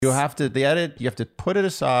You have to, the edit, you have to put it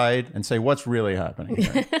aside and say what's really happening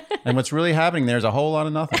here. And what's really happening there is a whole lot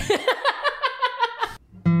of nothing.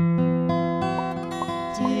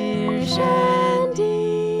 Dear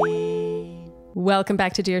Shandy. Welcome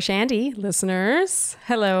back to Dear Shandy, listeners.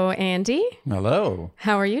 Hello, Andy. Hello.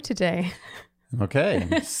 How are you today?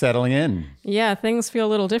 Okay. Settling in. Yeah, things feel a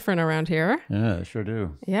little different around here. Yeah, sure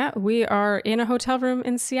do. Yeah, we are in a hotel room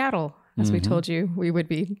in Seattle, as we told you we would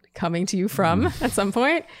be coming to you from at some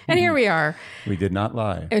point. And here we are. We did not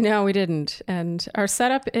lie. No, we didn't. And our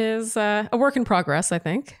setup is a work in progress, I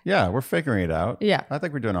think. Yeah, we're figuring it out. Yeah. I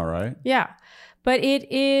think we're doing all right. Yeah. But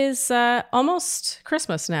it is almost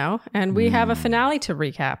Christmas now, and we have a finale to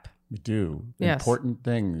recap. We do. Yes. Important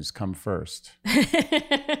things come first.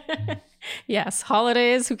 Yes.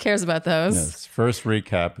 Holidays, who cares about those? Yes. First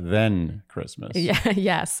recap, then Christmas. Yeah,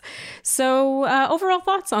 yes. So overall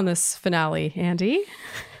thoughts on this finale, Andy?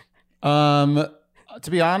 To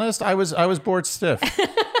be honest, I was bored stiff.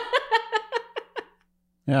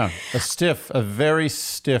 Yeah, a very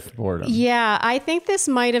stiff boredom. Yeah, I think this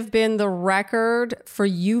might have been the record for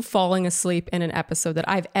you falling asleep in an episode that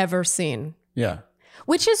I've ever seen. Yeah.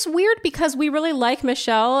 Which is weird because we really like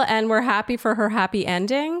Michelle and we're happy for her happy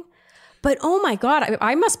ending. But oh my God,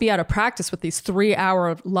 I must be out of practice with these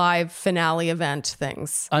 3-hour live finale event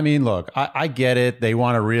things. I mean, look, I get it. They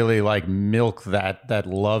want to really like milk that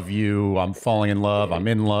love you. I'm falling in love. I'm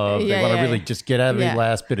in love. They want to really just get every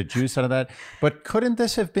last bit of juice out of that. But couldn't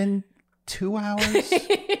this have been 2 hours?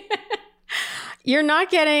 You're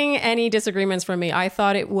not getting any disagreements from me. I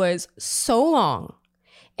thought it was so long.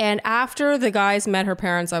 And after the guys met her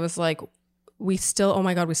parents, I was like, we still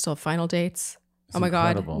have final dates. It's oh my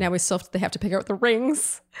incredible. God. Now they have to pick out the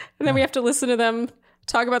rings. And then we have to listen to them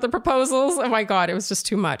talk about the proposals. Oh my God, it was just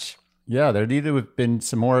too much. Yeah, there needed to have been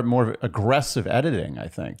some more aggressive editing, I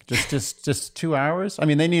think. Just 2 hours. I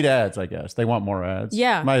mean, they need ads, I guess. They want more ads.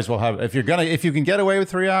 Yeah. Might as well have, if you can get away with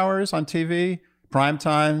 3 hours on TV, prime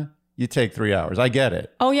time, you take 3 hours. I get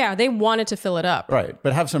it. Oh yeah, they wanted to fill it up. Right.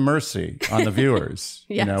 But have some mercy on the viewers.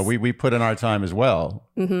 Yes. You know, we put in our time as well.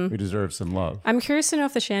 Mm-hmm. We deserve some love. I'm curious to know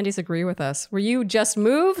if the Shandys agree with us. Were you just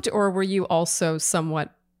moved or were you also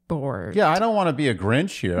somewhat bored? Yeah, I don't want to be a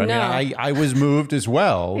Grinch here. No. I mean, I was moved as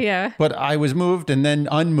well. Yeah. But I was moved and then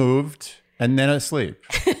unmoved and then asleep.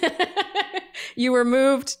 You were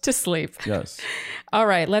moved to sleep. Yes. All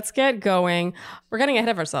right, let's get going. We're getting ahead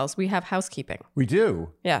of ourselves. We have housekeeping. We do.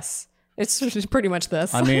 Yes. It's pretty much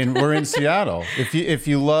this. I mean, we're in Seattle. If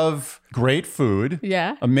you love great food,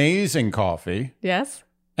 yeah. amazing coffee, Yes.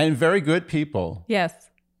 and very good people,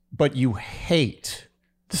 Yes. but you hate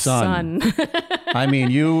sun. Sun. I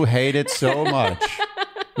mean, you hate it so much.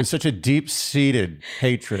 It's such a deep-seated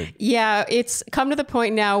hatred. Yeah, it's come to the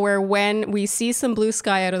point now where when we see some blue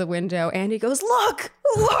sky out of the window, Andy goes, "Look,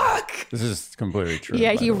 look." This is completely true.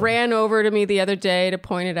 Yeah, by he the way. ran over to me the other day to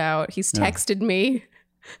point it out. He's texted me.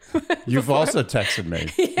 You've also texted me.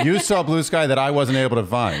 Yeah. You saw blue sky that I wasn't able to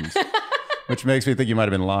find, which makes me think you might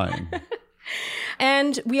have been lying.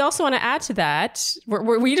 And we also want to add to that,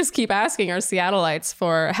 we just keep asking our Seattleites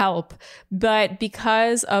for help. But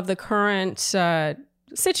because of the current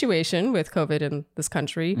situation with COVID in this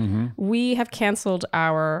country, we have canceled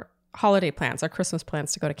our holiday plans, our Christmas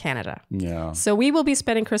plans to go to Canada. Yeah. So we will be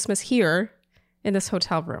spending Christmas here in this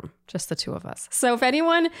hotel room, just the two of us. So if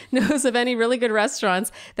anyone knows of any really good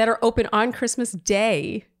restaurants that are open on Christmas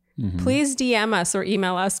Day, please DM us or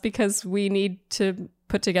email us because we need to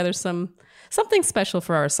put together something special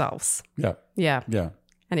for ourselves. Yeah. Yeah. Yeah.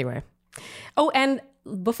 Anyway. Oh, and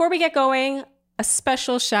before we get going, a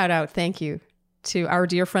special shout out, thank you, to our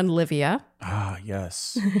dear friend Livia. Ah,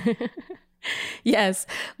 yes. Yes,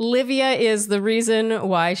 Livia is the reason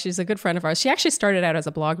why she's a good friend of ours. She actually started out as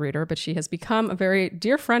a blog reader, but she has become a very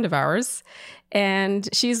dear friend of ours. And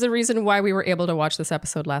she's the reason why we were able to watch this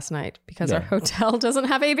episode last night because our hotel doesn't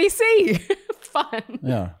have ABC. Fun.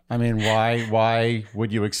 Yeah. I mean, why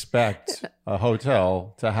would you expect a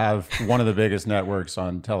hotel to have one of the biggest networks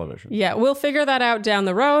on television? Yeah, we'll figure that out down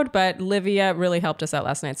the road, but Livia really helped us out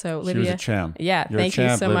last night. So Livia, she was a champ. Yeah, You're thank a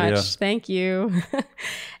champ, you so Livia. much. Thank you.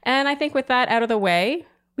 And I think with that out of the way,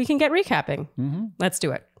 we can get recapping. Let's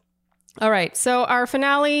do it. All right. So our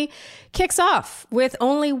finale kicks off with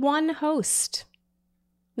only one host.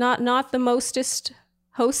 Not the mostest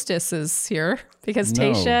hostesses here because No.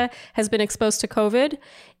 Tayshia has been exposed to COVID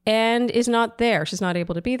and is not there. She's not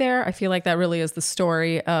able to be there. I feel like that really is the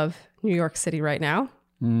story of New York City right now.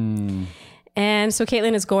 And so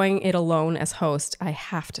Caitlin is going it alone as host. I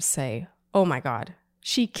have to say, oh my God,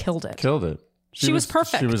 she killed it. Killed it. She was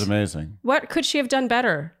perfect. She was amazing. What could she have done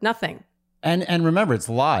better? Nothing. And remember, it's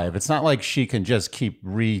live. It's not like she can just keep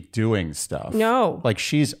redoing stuff. No. Like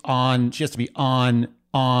she has to be on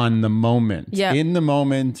the moment. Yeah. In the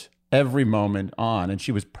moment, every moment on. And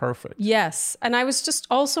she was perfect. Yes. And I was just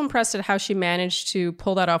also impressed at how she managed to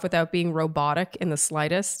pull that off without being robotic in the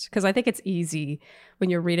slightest. Because I think it's easy when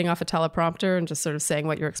you're reading off a teleprompter and just sort of saying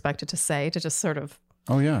what you're expected to say to just sort of,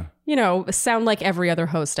 oh, yeah, sound like every other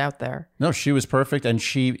host out there. No, she was perfect. And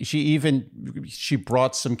she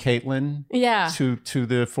brought some Caitlyn to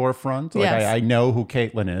the forefront. Like Yes. I know who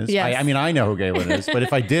Caitlyn is. Yes. I mean, I know who Caitlyn is. But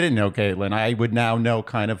if I didn't know Caitlyn, I would now know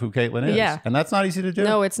kind of who Caitlyn is. Yeah. And that's not easy to do.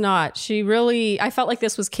 No, it's not. I felt like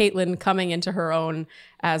this was Caitlyn coming into her own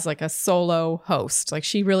as like a solo host. Like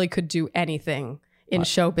she really could do anything in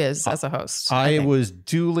showbiz as a host. I was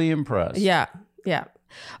duly impressed. Yeah. Yeah.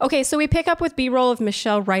 Okay, so we pick up with B-roll of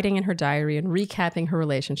Michelle writing in her diary and recapping her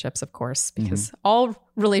relationships, of course, because all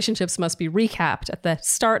relationships must be recapped at the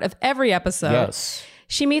start of every episode. Yes.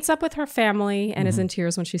 She meets up with her family and is in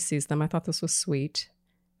tears when she sees them. I thought this was sweet.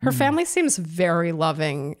 Her family seems very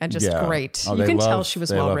loving and just great. Oh, you can tell she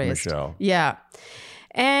was well raised. Michelle. Yeah.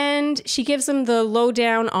 And she gives him the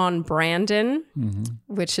lowdown on Brandon,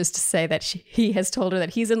 which is to say that he has told her that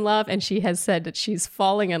he's in love and she has said that she's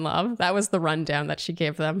falling in love. That was the rundown that she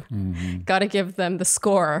gave them. Got to give them the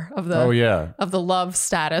score of the love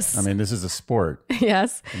status. I mean, this is a sport.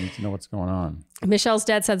 Yes. You need to know what's going on. Michelle's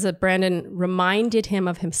dad says that Brandon reminded him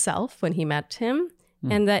of himself when he met him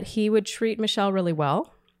and that he would treat Michelle really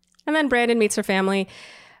well. And then Brandon meets her family.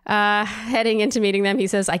 Heading into meeting them, he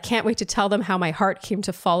says, I can't wait to tell them how my heart came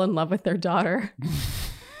to fall in love with their daughter.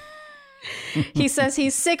 He says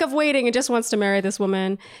he's sick of waiting and just wants to marry this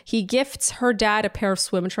woman. He gifts her dad a pair of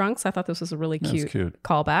swim trunks. I thought this was a really cute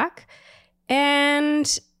callback.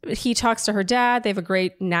 And he talks to her dad. They have a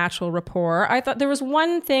great natural rapport. I thought there was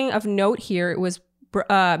one thing of note here. It was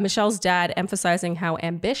Michelle's dad emphasizing how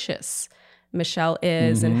ambitious Michelle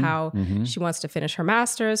is and how she wants to finish her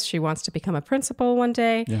master's. She wants to become a principal one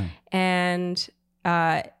day. Yeah. And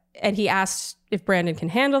he asked if Brandon can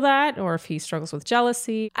handle that or if he struggles with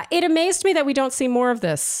jealousy. It amazed me that we don't see more of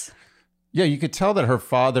this. Yeah, you could tell that her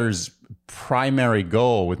father's primary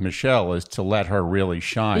goal with Michelle is to let her really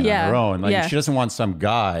shine on her own. Like she doesn't want some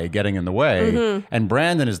guy getting in the way. And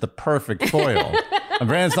Brandon is the perfect foil. And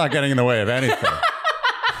Brandon's not getting in the way of anything.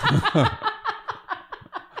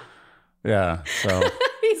 Yeah, so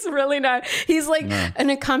he's really not. He's like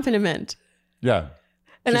an accompaniment. Yeah.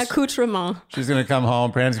 An accoutrement. She's going to come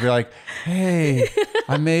home. Brandon's going to be like, hey,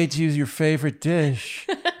 I made you your favorite dish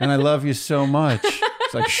and I love you so much.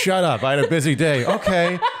 It's like, shut up. I had a busy day.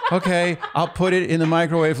 Okay. I'll put it in the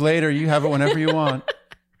microwave later. You have it whenever you want.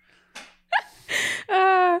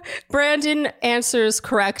 Brandon answers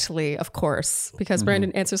correctly, of course, because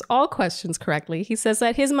Brandon answers all questions correctly. He says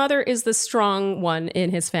that his mother is the strong one in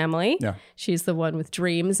his family. Yeah. She's the one with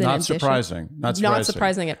dreams and ambition. Not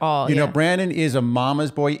surprising at all. You know, Brandon is a mama's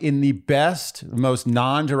boy in the best, most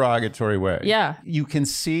non-derogatory way. Yeah. You can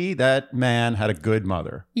see that man had a good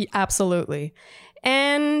mother. Yeah, absolutely.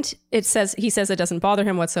 And he says it doesn't bother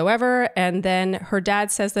him whatsoever. And then her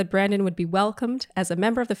dad says that Brandon would be welcomed as a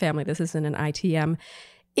member of the family. This isn't an ITM.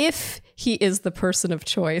 If he is the person of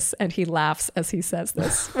choice, and he laughs as he says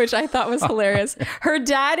this, which I thought was hilarious. Her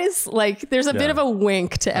dad is like, there's a bit of a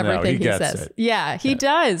wink to everything he says. It. Yeah, he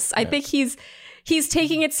does. I think he's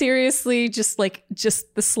taking it seriously, just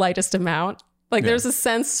the slightest amount. Like there's a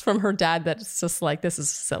sense from her dad that it's just like, this is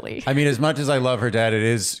silly. I mean, as much as I love her dad, it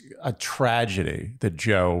is a tragedy that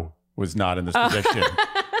Joe was not in this position.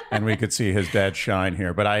 And we could see his dad shine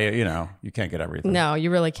here. But you can't get everything. No,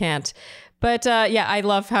 you really can't. But I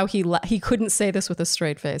love how he couldn't say this with a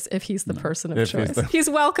straight face if he's the person of choice. He's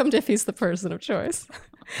welcomed if he's the person of choice.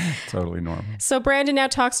 Totally normal. So Brandon now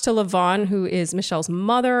talks to LaVon, who is Michelle's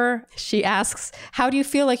mother. She asks, how do you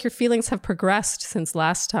feel like your feelings have progressed since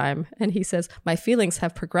last time? And he says, my feelings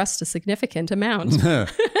have progressed a significant amount.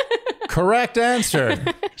 Correct answer.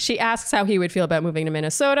 She asks how he would feel about moving to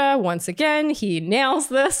Minnesota. Once again, he nails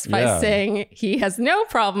this by saying he has no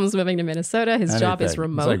problems moving to Minnesota. His job is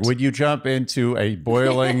remote. It's like, would you jump into a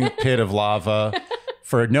boiling pit of lava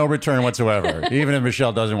for no return whatsoever, even if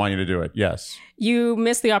Michelle doesn't want you to do it? Yes. You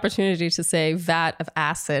missed the opportunity to say vat of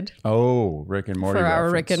acid. Oh, Rick and Morty. For reference.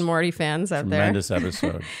 our Rick and Morty fans out Tremendous there.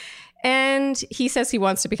 episode. And he says he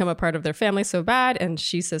wants to become a part of their family so bad. And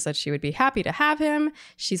she says that she would be happy to have him.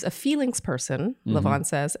 She's a feelings person, LaVon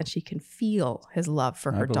says, and she can feel his love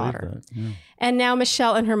for her daughter. Yeah. And now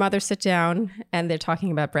Michelle and her mother sit down and they're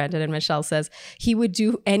talking about Brandon. And Michelle says, he would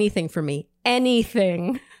do anything for me,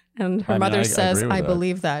 anything. And her mother says, I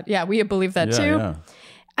believe that. Yeah, we believe that too. Yeah.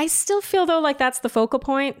 I still feel, though, like that's the focal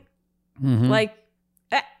point. Like,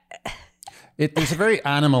 there's a very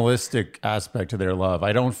animalistic aspect to their love.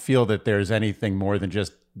 I don't feel that there's anything more than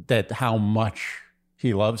just that how much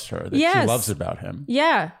he loves her, that she loves about him.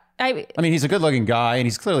 Yeah. I mean, he's a good-looking guy, and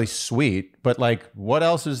he's clearly sweet, but like, what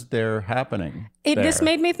else is there happening? This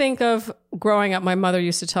made me think of growing up. My mother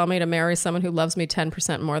used to tell me to marry someone who loves me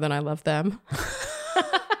 10% more than I love them.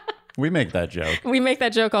 We make that joke. We make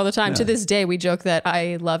that joke all the time. Yeah. To this day, we joke that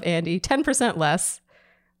I love Andy 10% less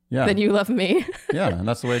than you love me. Yeah, and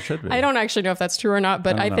that's the way it should be. I don't actually know if that's true or not,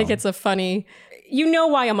 but I think it's a funny... You know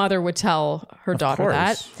why a mother would tell her daughter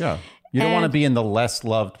that. Yeah. You don't want to be in the less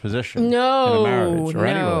loved position in a marriage or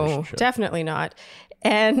any relationship. Definitely not.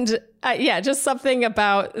 And just something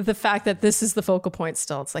about the fact that this is the focal point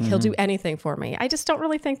still. It's like, he'll do anything for me. I just don't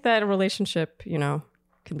really think that a relationship,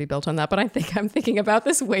 can be built on that. But I think I'm thinking about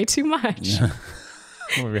this way too much. Yeah.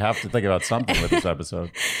 Well, we have to think about something with this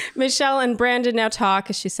episode. Michelle and Brandon now talk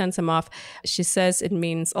as she sends him off. She says it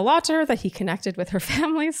means a lot to her that he connected with her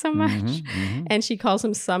family so much. And she calls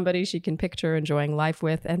him somebody she can picture enjoying life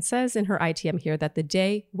with, and says in her ITM here that the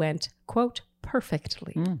day went, quote,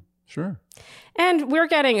 perfectly. Sure. And we're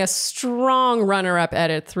getting a strong runner-up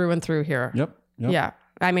edit through and through here. Yep. Yeah.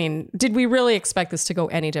 I mean, did we really expect this to go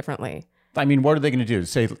any differently? I mean, what are they going to do?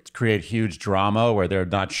 Say, create huge drama where they're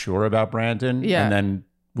not sure about Brandon? Yeah. And then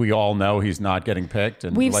we all know he's not getting picked?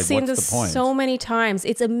 And we've seen this so many times.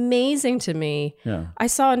 It's amazing to me. Yeah. I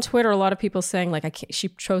saw on Twitter a lot of people saying, like, she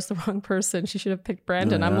chose the wrong person. She should have picked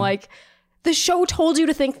Brandon. I'm like, the show told you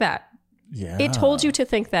to think that. Yeah. It told you to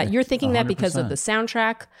think that. You're thinking 100%. That because of the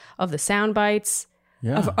soundtrack, of the sound bites,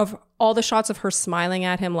 of all the shots of her smiling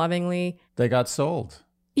at him lovingly. They got sold.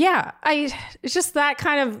 Yeah, it's just that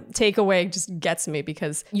kind of takeaway just gets me,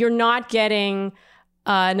 because you're not getting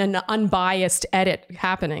an unbiased edit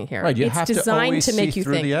happening here. Right, it's designed to make you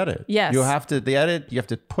think. The edit. Yes, you have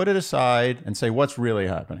to put it aside and say what's really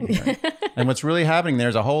happening here. And what's really happening there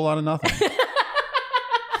is a whole lot of nothing.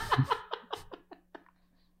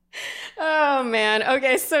 Oh, man.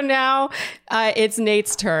 Okay, so now it's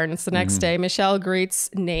Nate's turn. It's the next day. Michelle greets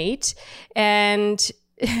Nate, and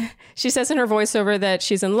she says in her voiceover that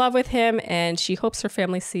she's in love with him, and she hopes her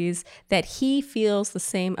family sees that he feels the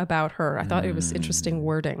same about her. I thought it was interesting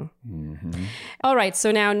wording. All right,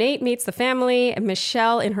 so now Nate meets the family.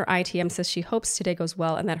 Michelle in her ITM says she hopes today goes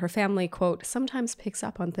well, and that her family, quote, sometimes picks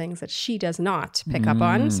up on things that she does not pick up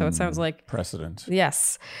on. So it sounds like precedent.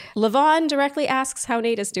 Yes. Levon directly asks how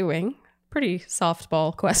Nate is doing. Pretty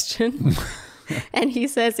softball question. And he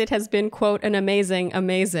says it has been, quote, an amazing,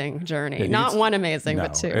 amazing journey. Yeah, not one amazing,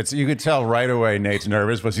 but two. You could tell right away Nate's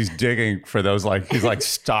nervous, but he's digging for those, he's like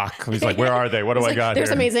stuck. He's like, where are they? What do I got There's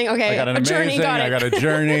here? amazing. Okay, I got an amazing, journey, I got a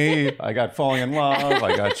journey. I got falling in love.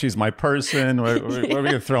 I got she's my person. What are we going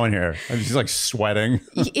to throw in here? And she's like sweating.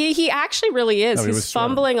 He actually really is. He's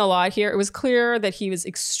fumbling a lot here. It was clear that he was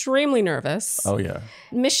extremely nervous. Oh, yeah.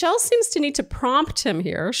 Michelle seems to need to prompt him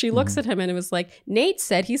here. She looks at him and it was like, Nate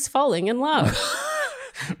said he's falling in love.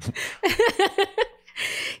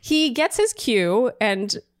 He gets his cue,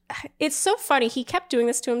 and it's so funny. He kept doing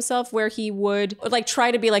this to himself where he would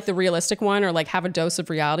try to be the realistic one, or have a dose of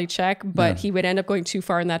reality check, but he would end up going too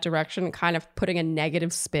far in that direction and kind of putting a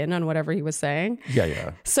negative spin on whatever he was saying.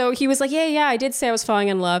 Yeah. So he was like, yeah, I did say I was falling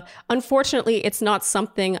in love. Unfortunately, it's not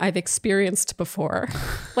something I've experienced before.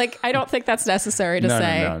 I don't think that's necessary to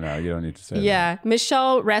say. No, you don't need to say that. Yeah.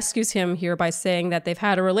 Michelle rescues him here by saying that they've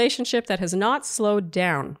had a relationship that has not slowed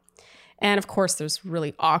down. And of course, there's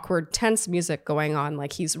really awkward, tense music going on.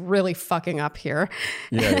 He's really fucking up here.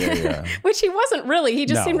 Yeah. Which he wasn't really. He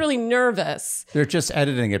just seemed really nervous. They're just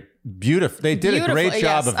editing it beautiful. They did a great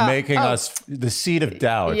job of making us the seed of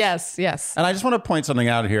doubt. Yes. And I just want to point something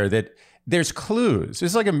out here that there's clues.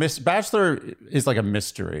 It's like Bachelor is like a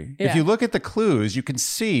mystery. Yeah. If you look at the clues, you can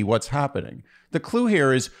see what's happening. The clue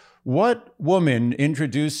here is, what woman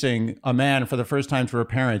introducing a man for the first time to her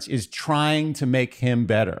parents is trying to make him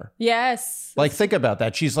better? Yes. Think about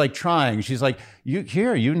that. She's trying. She's like,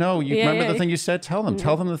 remember the thing you said? Tell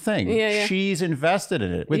them the thing. Yeah. She's invested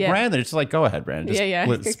in it. With Brandon, it's like, go ahead, Brandon.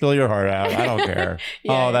 Just spill your heart out. I don't care.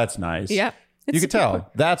 Oh, that's nice. Yeah. You could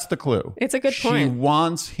tell. That's the clue. It's a good point. She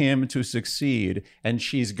wants him to succeed, and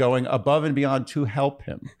she's going above and beyond to help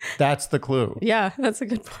him. That's the clue. Yeah, that's a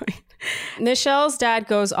good point. Michelle's dad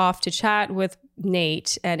goes off to chat with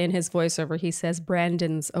Nate, and in his voiceover, he says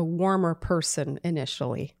Brandon's a warmer person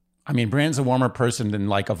initially. I mean, Brandon's a warmer person than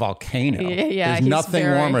like a volcano. Yeah, there's nothing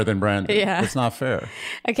warmer than Brandon. Yeah. It's not fair.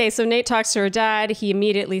 Okay, so Nate talks to her dad. He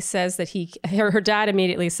immediately says that her dad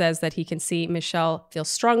immediately says that he can see Michelle feels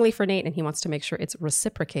strongly for Nate and he wants to make sure it's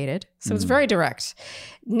reciprocated. So it's very direct.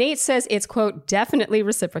 Nate says it's, quote, definitely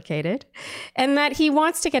reciprocated, and that he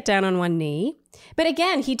wants to get down on one knee. But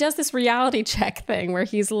again, he does this reality check thing where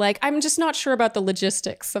he's like, I'm just not sure about the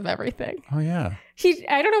logistics of everything. Oh, yeah.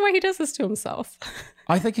 I don't know why he does this to himself.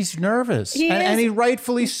 I think he's nervous. And he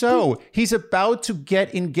rightfully so. He's about to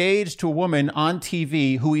get engaged to a woman on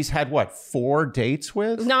TV who he's had, 4 dates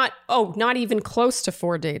with? Not even close to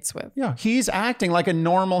 4 dates with. Yeah. He's acting like a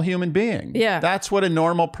normal human being. Yeah. That's what a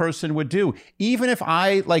normal person would do. Even if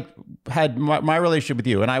I had my relationship with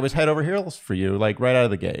you and I was head over heels for you, right out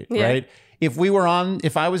of the gate, right?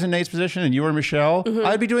 If I was in Nate's position and you were Michelle,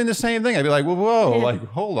 I'd be doing the same thing. I'd be like, whoa,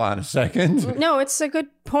 hold on a second. No, it's a good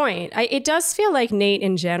point. It does feel like Nate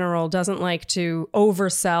in general doesn't like to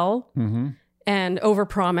oversell and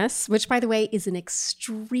overpromise, which, by the way, is an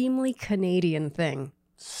extremely Canadian thing.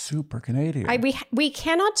 Super Canadian. We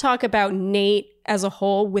cannot talk about Nate as a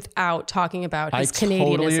whole without talking about his Canadianisms. I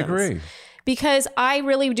totally agree. Because I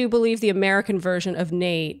really do believe the American version of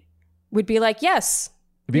Nate would be like, yes,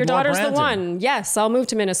 your daughter's Brandon. The one. Yes, I'll move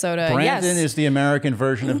to Minnesota. Brandon is the American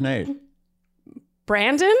version of Nate.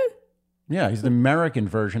 Brandon? Yeah, he's the American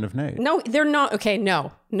version of Nate. No, they're not. Okay,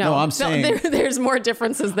 no. I'm saying... there's more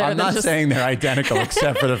differences there. I'm not saying they're identical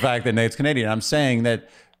except for the fact that Nate's Canadian. I'm saying that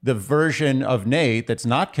the version of Nate that's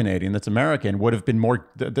not Canadian, that's American, would have been more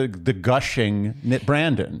the gushing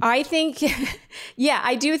Brandon. I think,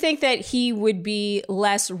 I do think that he would be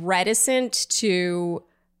less reticent to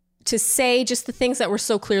say just the things that were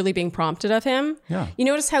so clearly being prompted of him. Yeah. You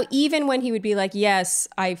notice how even when he would be like, yes,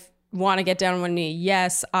 I want to get down on one knee.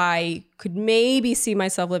 Yes, I could maybe see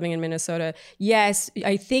myself living in Minnesota. Yes,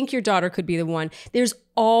 I think your daughter could be the one. There's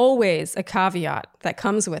always a caveat that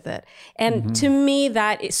comes with it. And to me,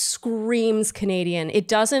 that screams Canadian. It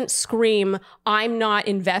doesn't scream, I'm not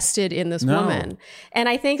invested in this woman. And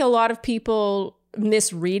I think a lot of people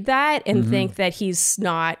misread that and think that he's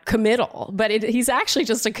not committal, but he's actually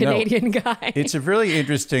just a Canadian guy. It's a really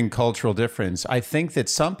interesting cultural difference. I think that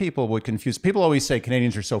some people would confuse. People always say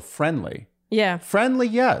Canadians are so friendly. Yeah. Friendly,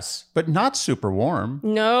 yes, but not super warm.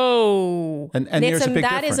 No. And there's a big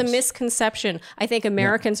that difference. Is a misconception. I think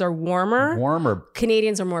Americans are warmer. Warmer.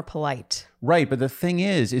 Canadians are more polite. Right, but the thing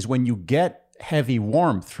is when you get heavy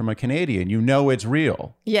warmth from a Canadian, you know it's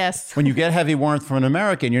real. Yes. When you get heavy warmth from an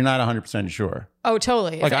American, you're not 100% sure. Oh,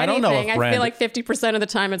 totally. I don't know if I feel like 50% of the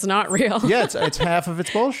time it's not real. Yeah, it's half of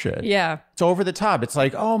it's bullshit. Yeah. It's over the top. It's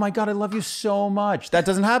like, oh my God, I love you so much. That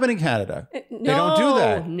doesn't happen in Canada. No, they don't do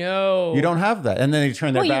that. No. You don't have that. And then they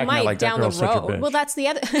turn their back and they're like, that girl's such a bitch. Well, that's the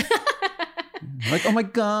other... like, oh my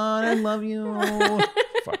God, I love you.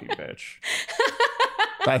 Fucking bitch.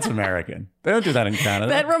 That's American. They don't do that in Canada.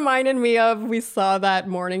 That reminded me of, we saw that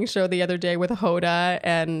morning show the other day with Hoda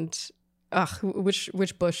and,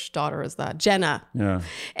 which Bush daughter is that? Jenna. Yeah.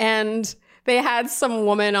 And they had some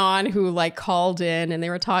woman on who called in and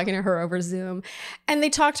they were talking to her over Zoom and they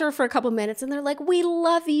talked to her for a couple minutes and they're like, we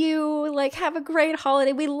love you. Have a great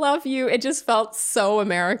holiday. We love you. It just felt so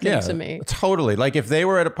American to me. Totally. If they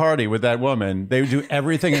were at a party with that woman, they would do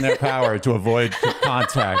everything in their power to avoid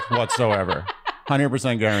contact whatsoever.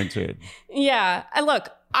 100% guaranteed. Yeah. Look,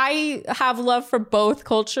 I have love for both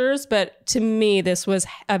cultures, but to me, this was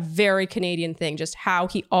a very Canadian thing, just how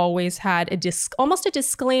he always had almost a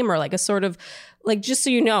disclaimer, a sort of, just so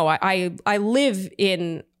you know, I live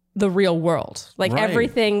in the real world. Right.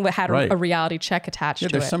 Everything had a reality check attached to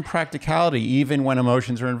it. There's some practicality even when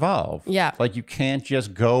emotions are involved. Yeah. You can't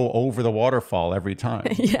just go over the waterfall every time.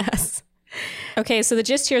 Yes. Okay, so the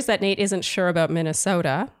gist here is that Nate isn't sure about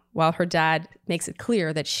Minnesota, while her dad makes it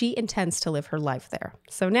clear that she intends to live her life there.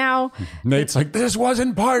 So now... Nate's like, this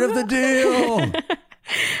wasn't part of the deal.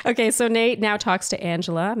 Okay, so Nate now talks to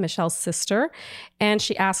Angela, Michelle's sister, and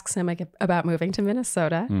she asks him about moving to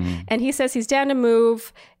Minnesota. And he says he's down to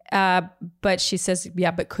move, but she says,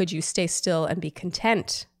 yeah, but could you stay still and be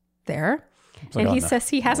content there? And he says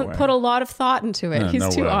he hasn't put a lot of thought into it.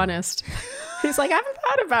 He's too honest. He's like, I haven't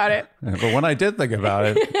thought about it. Yeah, but when I did think about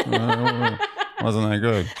it, wasn't that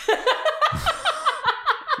good.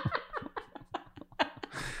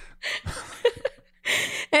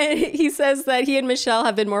 And he says that he and Michelle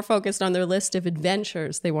have been more focused on their list of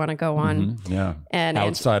adventures they want to go on. Yeah. And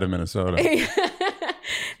outside of Minnesota.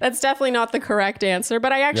 That's definitely not the correct answer,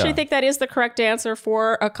 but I actually think that is the correct answer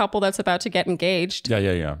for a couple that's about to get engaged.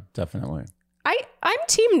 Yeah. Definitely. I'm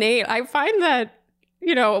Team Nate. I find that,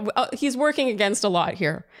 he's working against a lot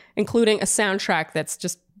here, including a soundtrack that's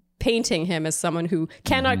just painting him as someone who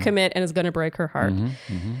cannot commit and is going to break her heart.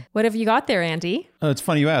 What have you got there, Andy? It's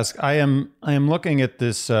funny you ask. I am looking at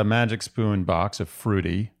this Magic Spoon box of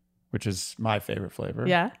Fruity, which is my favorite flavor.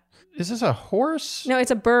 Yeah. Is this a horse? No,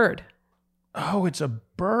 it's a bird. Oh, it's a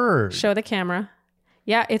bird. Show the camera.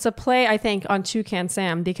 Yeah, it's a play, I think, on Toucan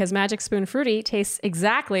Sam, because Magic Spoon Fruity tastes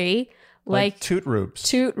exactly like Toot Roops.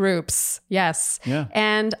 Toot Roops, yes. Yeah.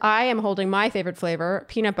 And I am holding my favorite flavor,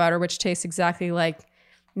 peanut butter, which tastes exactly like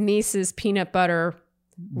Mises peanut butter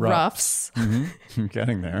ruffs. I'm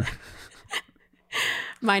getting there.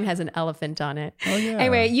 Mine has an elephant on it. Oh, yeah.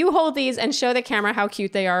 Anyway, you hold these and show the camera how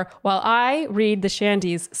cute they are while I read the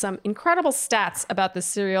Shandies some incredible stats about this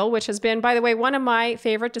cereal, which has been, by the way, one of my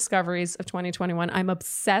favorite discoveries of 2021. I'm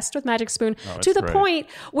obsessed with Magic Spoon to the point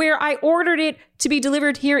where I ordered it to be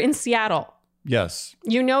delivered here in Seattle. Yes.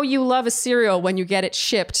 You know you love a cereal when you get it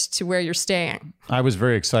shipped to where you're staying. I was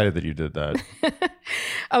very excited that you did that.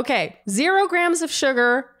 Okay, 0 grams of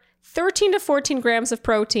sugar, 13 to 14 grams of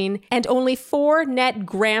protein, and only 4 net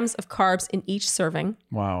grams of carbs in each serving.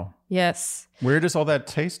 Wow. Yes. Where does all that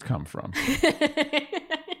taste come from?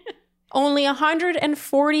 Only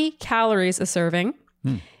 140 calories a serving.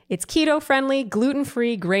 It's keto-friendly,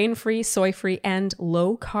 gluten-free, grain-free, soy-free, and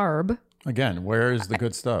low-carb. Again, where is the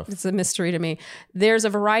good stuff? It's a mystery to me. There's a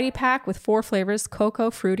variety pack with 4 flavors: cocoa,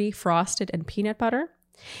 fruity, frosted, and peanut butter.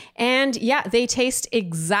 And yeah, they taste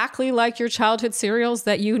exactly like your childhood cereals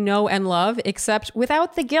that you know and love, except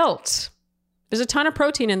without the guilt. There's a ton of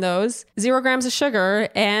protein in those, 0 grams of sugar,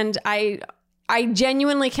 and I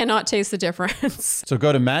genuinely cannot taste the difference. So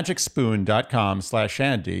go to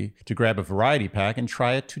magicspoon.com/Shandy to grab a variety pack and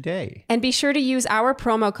try it today. And be sure to use our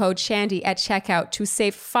promo code Shandy at checkout to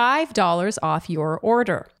save $5 off your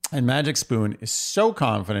order. And Magic Spoon is so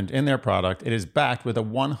confident in their product, it is backed with a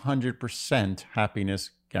 100% happiness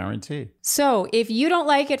guarantee. So if you don't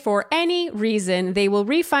like it for any reason, they will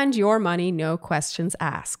refund your money, no questions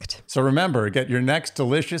asked. So remember, get your next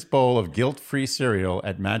delicious bowl of guilt-free cereal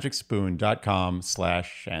at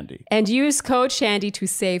magicspoon.com/Shandy. And use code Shandy to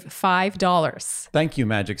save $5. Thank you,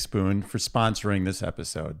 Magic Spoon, for sponsoring this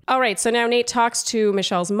episode. All right, so now Nate talks to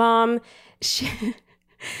Michelle's mom.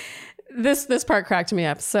 This part cracked me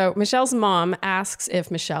up. So Michelle's mom asks if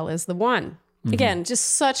Michelle is the one. Again, this is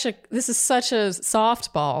such a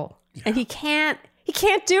softball, and he can't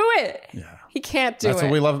do it. Yeah. He can't do it. That's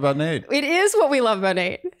what we love about Nate. It is what we love about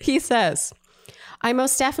Nate. He says, I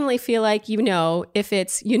most definitely feel like, if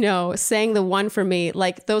it's, saying the one for me,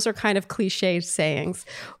 like those are kind of cliched sayings.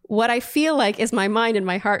 What I feel like is my mind and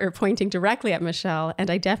my heart are pointing directly at Michelle, and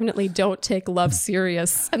I definitely don't take love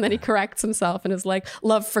serious. And then he corrects himself and is like,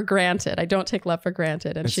 love for granted. I don't take love for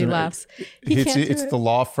granted. And she laughs. It's the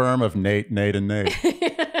law firm of Nate, and Nate.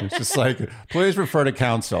 It's just like, please refer to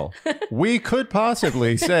counsel. We could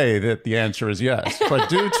possibly say that the answer is yes, but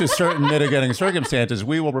due to certain mitigating circumstances,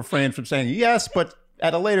 we will refrain from saying yes, but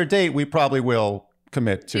at a later date, we probably will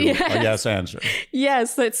commit to a yes answer.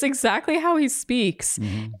 Yes, that's exactly how he speaks.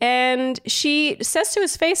 And she says to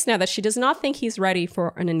his face now that she does not think he's ready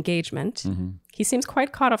for an engagement. He seems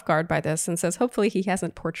quite caught off guard by this and says hopefully he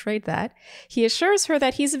hasn't portrayed that. He assures her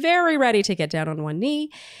that he's very ready to get down on one knee.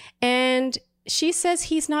 And she says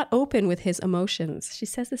he's not open with his emotions. She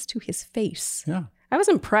says this to his face. Yeah. I was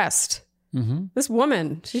impressed. This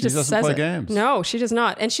woman, she just doesn't says play it. games. No, she does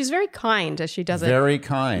not. And she's very kind as she does it. Very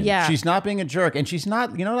kind. Yeah. She's not being a jerk. And she's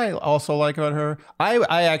not, you know what I also like about her? I'm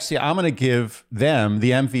going to give them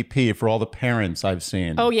the MVP for all the parents I've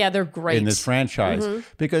seen. Oh, yeah, they're great. In this franchise.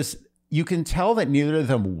 Because you can tell that neither of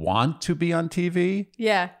them want to be on TV.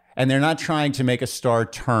 Yeah. And they're not trying to make a star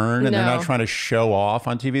turn and they're not trying to show off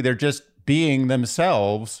on TV. They're just being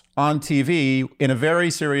themselves on TV in a very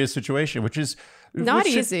serious situation, which is not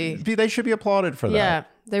easy. They should be applauded for that. Yeah,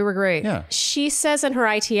 they were great. Yeah. She says in her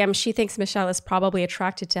ITM, she thinks Michelle is probably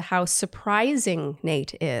attracted to how surprising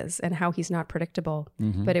Nate is and how he's not predictable.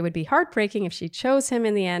 But it would be heartbreaking if she chose him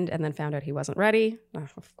in the end and then found out he wasn't ready. I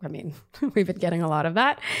mean, we've been getting a lot of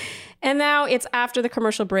that. And now it's after the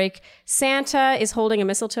commercial break. Santa is holding a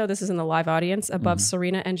mistletoe. This is in the live audience above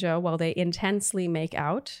Serena and Joe while they intensely make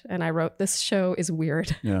out. And I wrote, this show is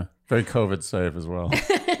weird. Yeah. Very COVID safe as well.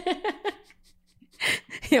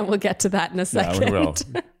 Yeah, we'll get to that in a second. Yeah, we will.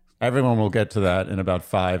 Everyone will get to that in about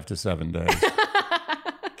 5 to 7 days.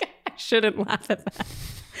 I shouldn't laugh at that.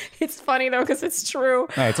 It's funny, though, because it's true.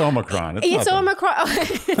 No, it's Omicron. It's Omicron.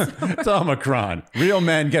 It's Omicron. Real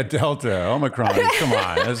men get Delta. Omicron. Come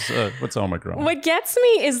on. What's Omicron? What gets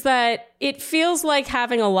me is that it feels like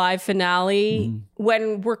having a live finale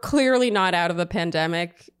when we're clearly not out of the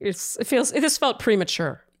pandemic. This felt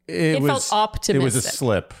premature. It felt optimistic. It was a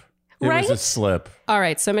slip. It was a slip. All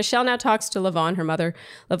right. So Michelle now talks to Lavon, her mother.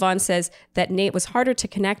 Lavon says that Nate was harder to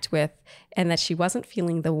connect with and that she wasn't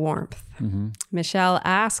feeling the warmth. Mm-hmm. Michelle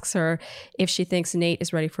asks her if she thinks Nate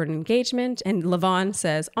is ready for an engagement. And Lavon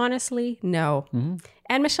says, honestly, no. Mm-hmm.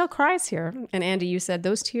 And Michelle cries here. And Andy, you said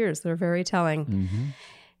those tears, they're very telling. Mm-hmm.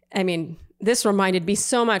 I mean, this reminded me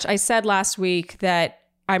so much. I said last week that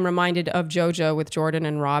I'm reminded of JoJo with Jordan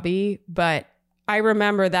and Robbie, but I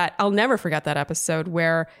remember that I'll never forget that episode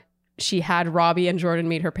where she had Robbie and Jordan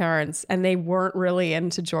meet her parents and they weren't really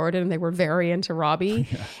into Jordan. They were very into Robbie.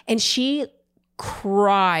 Yeah. And she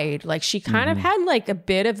cried. Like she kind of had like a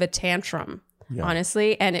bit of a tantrum,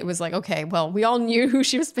 honestly. And it was like, okay, well, we all knew who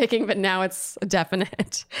she was picking, but now it's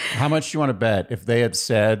definite. How much do you want to bet if they had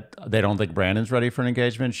said they don't think Brandon's ready for an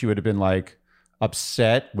engagement, she would have been like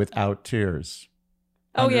upset without tears.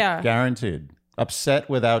 Oh, yeah. Guaranteed. Upset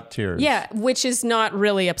without tears. Yeah, which is not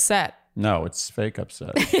really upset. No, it's fake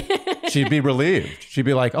upset. She'd be relieved. She'd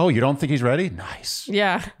be like, oh, you don't think he's ready? Nice.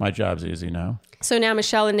 Yeah. My job's easy now. So now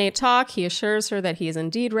Michelle and Nate talk. He assures her that he is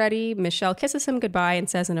indeed ready. Michelle kisses him goodbye and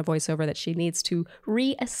says in a voiceover that she needs to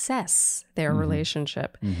reassess their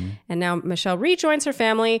relationship. Mm-hmm. And now Michelle rejoins her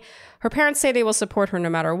family. Her parents say they will support her no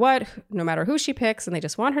matter what, no matter who she picks, and they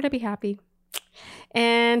just want her to be happy.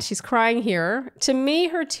 And she's crying here. To me,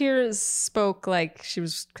 her tears spoke like she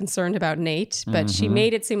was concerned about Nate, but she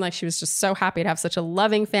made it seem like she was just so happy to have such a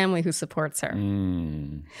loving family who supports her.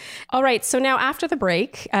 All right. So now after the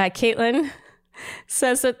break, Caitlin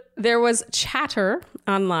says that there was chatter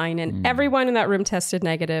online and everyone in that room tested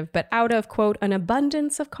negative, but out of, quote, an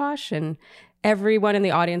abundance of caution, everyone in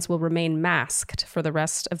the audience will remain masked for the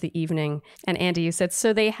rest of the evening. And Andy, you said,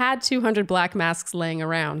 so they had 200 black masks laying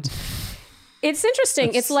around. It's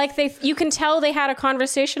interesting. It's like you can tell they had a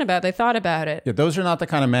conversation about it. They thought about it. Yeah, those are not the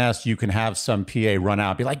kind of masks you can have some PA run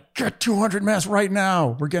out and be like, get 200 masks right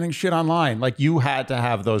now. We're getting shit online. Like you had to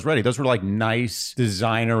have those ready. Those were like nice,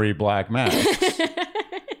 designery black masks.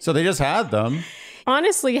 So they just had them.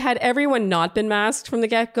 Honestly, had everyone not been masked from the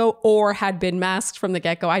get-go or had been masked from the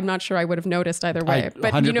get-go, I'm not sure I would have noticed either way.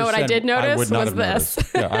 But you know what I did notice was this.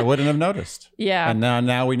 Yeah, I wouldn't have noticed. Yeah. And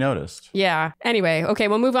now we noticed. Yeah. Anyway, okay,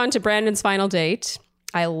 we'll move on to Brandon's final date.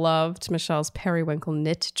 I loved Michelle's periwinkle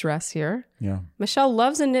knit dress here. Yeah. Michelle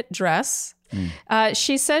loves a knit dress.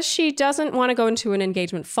 She says she doesn't want to go into an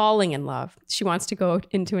engagement falling in love. She wants to go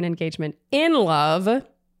into an engagement in love.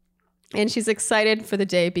 And she's excited for the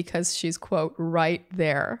day because she's, quote, right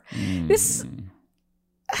there.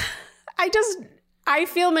 I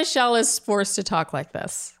feel Michelle is forced to talk like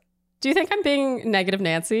this. Do you think I'm being negative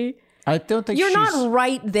Nancy? I don't think you're not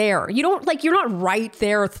right there. You're not right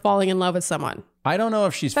there falling in love with someone. I don't know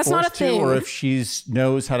if she's forced to or if she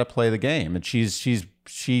knows how to play the game and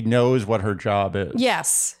she knows what her job is.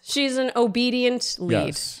 Yes. She's an obedient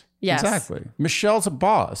lead. Yes. Exactly. Michelle's a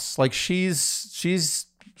boss. Like she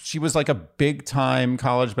was like a big time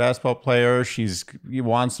college basketball player. She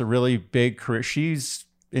wants a really big career. She's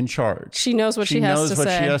in charge. She knows what she has to say. She knows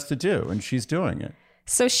what she has to do, and she's doing it.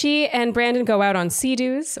 So she and Brandon go out on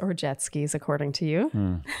Sea-Doos, or jet skis, according to you.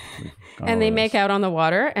 And they make out on the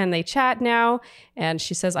water, and they chat now. And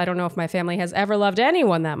she says, I don't know if my family has ever loved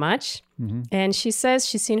anyone that much. Mm-hmm. And she says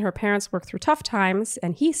she's seen her parents work through tough times.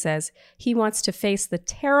 And he says he wants to face the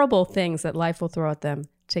terrible things that life will throw at them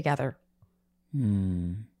together.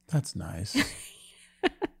 That's nice.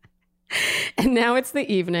 And now it's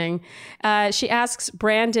the evening. She asks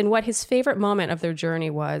Brandon what his favorite moment of their journey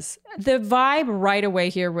was. The vibe right away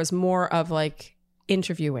here was more of like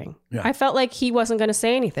interviewing. Yeah. I felt like he wasn't going to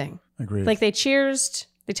say anything. Agreed. Like they cheersed,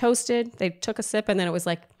 they toasted, they took a sip, and then it was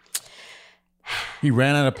like... He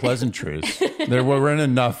ran out of pleasantries. There weren't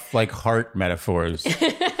enough like heart metaphors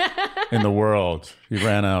in the world. He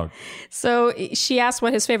ran out. So she asked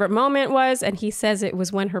what his favorite moment was, and he says it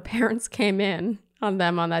was when her parents came in on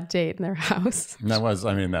them on that date in their house. That was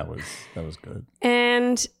good.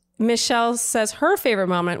 And Michelle says her favorite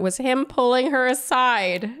moment was him pulling her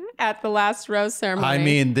aside at the last rose ceremony. I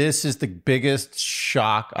mean, this is the biggest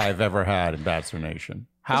shock I've ever had in Bachelor Nation.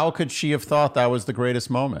 How could she have thought that was the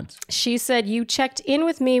greatest moment? She said, you checked in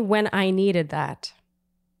with me when I needed that.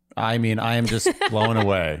 I mean, I am just blown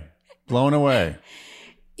away. Blown away.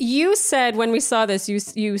 You said when we saw this,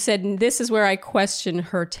 you said, this is where I question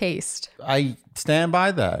her taste. I stand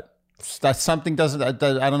by that. That something doesn't, I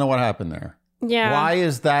don't know what happened there. Yeah. Why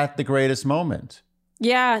is that the greatest moment?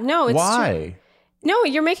 Yeah, no, it's why? No,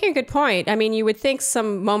 you're making a good point. I mean, you would think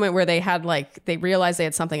some moment where they had they realized they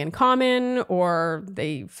had something in common, or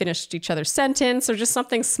they finished each other's sentence, or just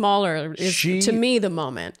something smaller is, to me, the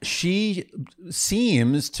moment. She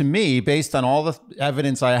seems to me, based on all the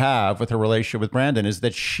evidence I have with her relationship with Brandon, is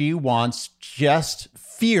that she wants just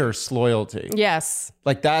fierce loyalty. Yes.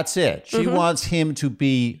 Like, that's it. She wants him to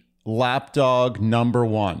be lapdog number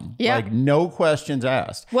one. Yeah. Like, no questions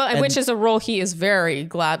asked. Well, and which is a role he is very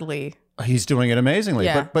gladly. He's doing it amazingly.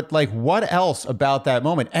 Yeah. But like, what else about that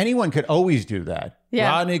moment? Anyone could always do that. Yeah.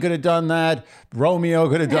 Rodney could have done that. Romeo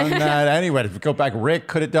could have done that. Anyway, if you go back, Rick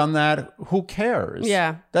could have done that. Who cares?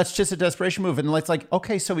 Yeah. That's just a desperation move. And it's like,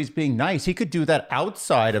 okay, so he's being nice. He could do that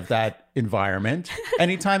outside of that environment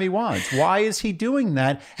anytime he wants. Why is he doing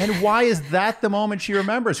that? And why is that the moment she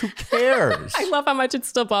remembers? Who cares? I love how much it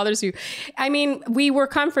still bothers you. I mean, we were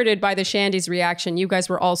comforted by the Shandy's reaction. You guys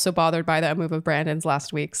were also bothered by that move of Brandon's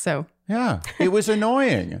last week. So yeah, it was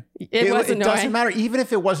annoying. It was annoying. It doesn't matter. Even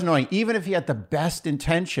if it was annoying, even if he had the best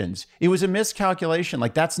intentions, it was a miscalculation.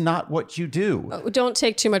 Like, that's not what you do. Don't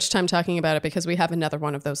take too much time talking about it, because we have another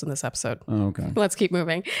one of those in this episode. Okay. Let's keep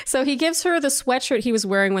moving. So he gives her the sweatshirt he was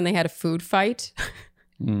wearing when they had a food fight.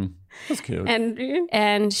 That's cute.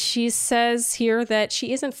 And she says here that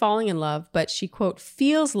she isn't falling in love, but she, quote,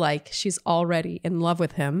 feels like she's already in love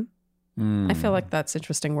with him. I feel like that's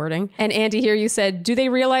interesting wording. And Andy, here you said, do they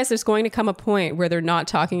realize there's going to come a point where they're not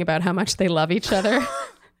talking about how much they love each other?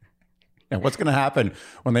 And what's going to happen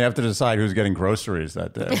when they have to decide who's getting groceries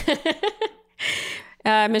that day?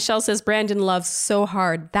 Michelle says, Brandon loves so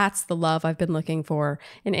hard. That's the love I've been looking for.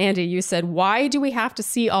 And Andy, you said, why do we have to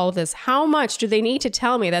see all of this? How much do they need to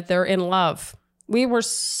tell me that they're in love? We were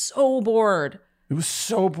so bored. It was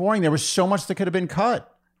so boring. There was so much that could have been cut.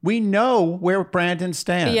 We know where Brandon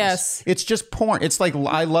stands. Yes. It's just porn. It's like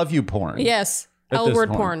I love you porn. Yes. L-word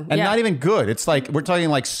porn. And not even good. It's like, we're talking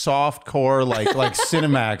like soft core, like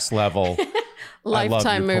Cinemax level.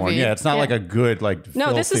 Lifetime movie. Porn. Yeah, it's not like a good, like, no,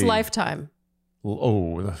 filthy. This is Lifetime.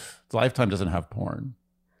 Oh, Lifetime doesn't have porn.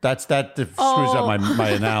 That screws up my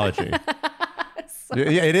analogy.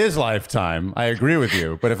 Yeah, it is Lifetime. I agree with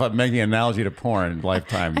you. But if I'm making an analogy to porn,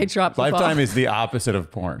 Lifetime. I dropped the Lifetime ball. is the opposite of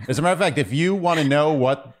porn. As a matter of fact, if you want to know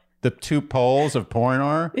what the two poles of porn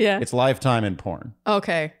are, it's Lifetime and porn.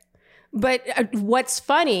 Okay. But what's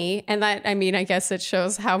funny, and that, I mean, I guess it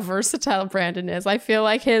shows how versatile Brandon is. I feel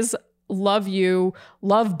like his love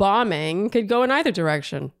bombing could go in either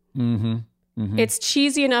direction. Mm-hmm. Mm-hmm. It's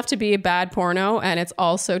cheesy enough to be a bad porno, and it's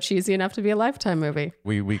also cheesy enough to be a Lifetime movie.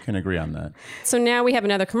 We can agree on that. So now we have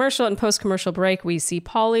another commercial, and post-commercial break, we see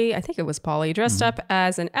Paulie, I think it was Paulie, dressed up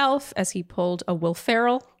as an elf as he pulled a Will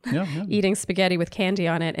Ferrell, eating spaghetti with candy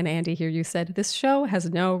on it. And Andy, here you said, this show has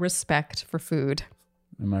no respect for food.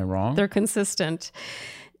 Am I wrong? They're consistent.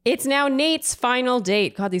 It's now Nate's final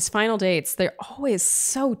date. God, these final dates, they're always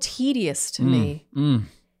so tedious to me.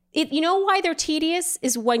 You know why they're tedious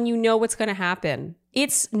is when you know what's going to happen.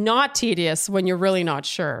 It's not tedious when you're really not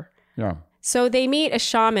sure. Yeah. So they meet a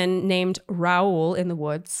shaman named Raoul in the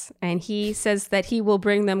woods, and he says that he will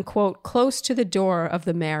bring them, quote, close to the door of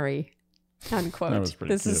the Mary, unquote. That was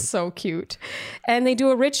pretty This cute. is so cute. And they do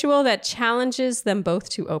a ritual that challenges them both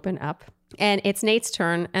to open up. And it's Nate's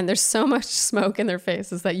turn, and there's so much smoke in their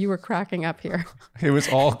faces that you were cracking up here. It was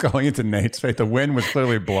all going into Nate's face. The wind was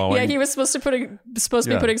clearly blowing. Yeah, he was supposed to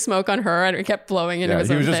be putting smoke on her, and it kept blowing into his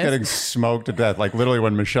own face. He was just getting smoked to death. Like, literally,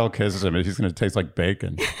 when Michelle kisses him, he's going to taste like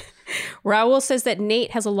bacon. Raoul says that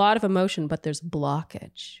Nate has a lot of emotion, but there's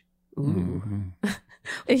blockage. Ooh. Mm-hmm.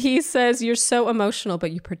 He says, you're so emotional,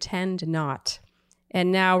 but you pretend not. And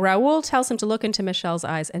now Raoul tells him to look into Michelle's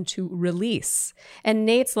eyes and to release. And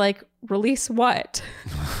Nate's like, release what?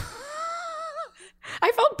 I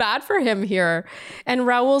felt bad for him here. And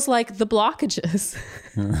Raoul's like, the blockages.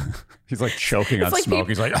 He's like choking on like smoke.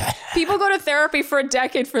 He's like, people go to therapy for a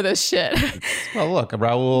decade for this shit. well, look,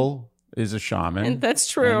 Raoul is a shaman. And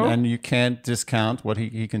that's true. And you can't discount what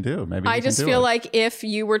he can do. Maybe I just feel like if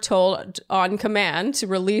you were told on command to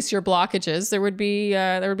release your blockages, there would be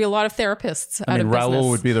a lot of therapists out of business. Raoul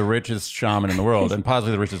would be the richest shaman in the world and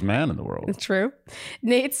possibly the richest man in the world. True.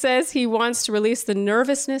 Nate says he wants to release the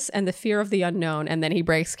nervousness and the fear of the unknown. And then he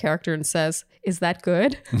breaks character and says, is that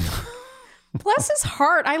good? Bless his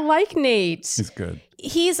heart. I like Nate. He's good.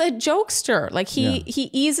 He's a jokester. Like he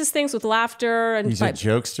eases things with laughter. And he's a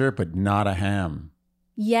jokester, but not a ham.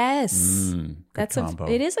 Yes. That's combo.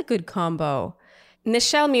 It is a good combo.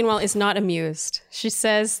 Michelle, meanwhile, is not amused. She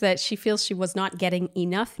says that she feels she was not getting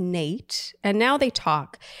enough Nate. And now they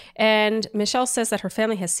talk. And Michelle says that her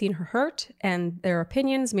family has seen her hurt and their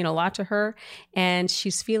opinions mean a lot to her. And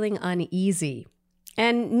she's feeling uneasy.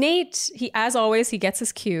 And Nate, as always, he gets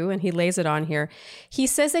his cue and he lays it on here. He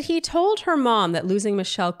says that he told her mom that losing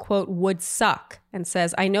Michelle, quote, would suck, and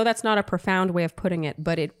says, I know that's not a profound way of putting it,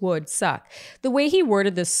 but it would suck. The way he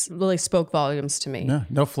worded this really spoke volumes to me.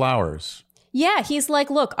 No flowers. Yeah, he's like,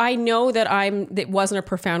 look, I know that it wasn't a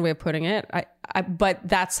profound way of putting it, but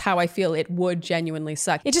that's how I feel it would genuinely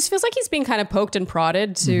suck. It just feels like he's being kind of poked and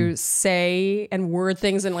prodded to say and word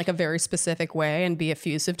things in like a very specific way and be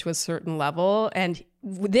effusive to a certain level. And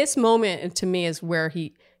this moment to me is where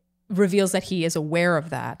he reveals that he is aware of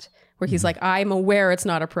that, where he's like, I'm aware it's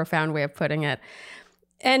not a profound way of putting it.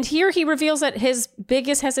 And here he reveals that his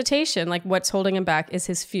biggest hesitation, like what's holding him back, is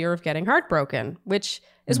his fear of getting heartbroken, which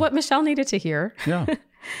is what Michelle needed to hear. Yeah.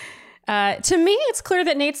 To me, it's clear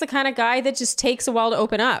that Nate's the kind of guy that just takes a while to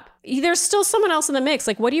open up. There's still someone else in the mix.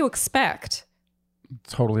 Like, what do you expect?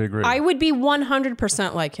 Totally agree. I would be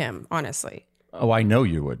 100% like him, honestly. Oh, I know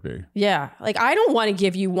you would be. Yeah. Like, I don't want to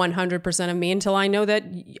give you 100% of me until I know that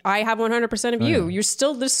I have 100% of you.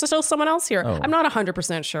 There's still someone else here. I'm not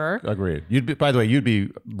 100% sure. Agreed. By the way, you'd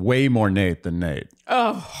be way more Nate than Nate.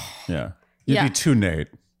 Oh. Yeah. You'd be too Nate.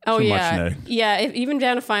 Too much Nate. Yeah. Even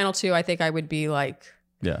down to final 2, I think I would be like...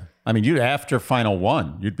 Yeah. I mean, after final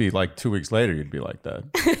 1, you'd be like 2 weeks later, you'd be like that.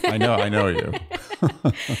 I know you.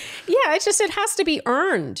 Yeah, it has to be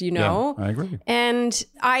earned, you know? Yeah, I agree. And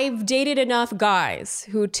I've dated enough guys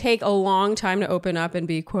who take a long time to open up and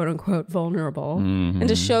be quote unquote vulnerable and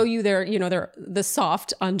to show you the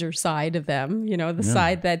soft underside of them, the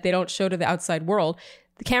side that they don't show to the outside world.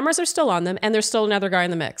 The cameras are still on them and there's still another guy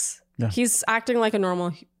in the mix. Yeah. He's acting like a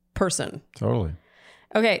normal person. Totally.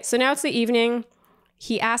 Okay, so now it's the evening.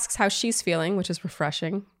 He asks how she's feeling, which is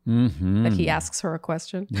refreshing. That he asks her a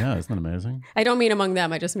question. Yeah, isn't that amazing? I don't mean among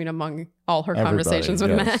them. I just mean among all her conversations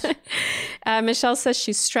with men. Michelle says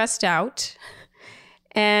she's stressed out.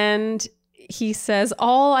 And he says,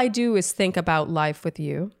 all I do is think about life with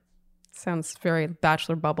you. Sounds very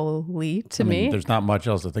bachelor bubble-y to me. There's not much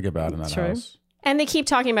else to think about in that house. And they keep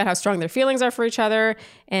talking about how strong their feelings are for each other.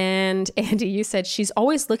 And Andy, you said she's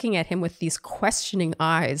always looking at him with these questioning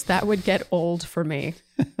eyes. That would get old for me.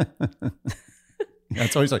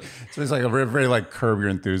 It's always like a very, very like Curb Your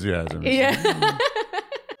Enthusiasm. Yeah.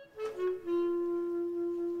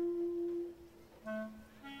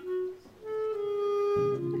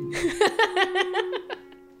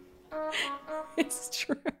 It's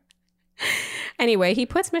true. Anyway, he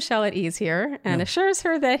puts Michelle at ease here and assures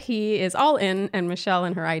her that he is all in. And Michelle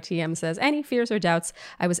in her ITM says, any fears or doubts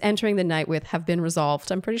I was entering the night with have been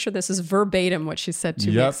resolved. I'm pretty sure this is verbatim what she said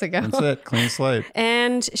 2 weeks ago. That's it. Clean slate.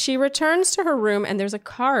 And she returns to her room and there's a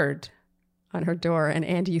card on her door. And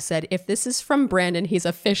Andy, you said, if this is from Brandon, he's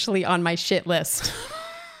officially on my shit list.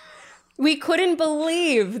 We couldn't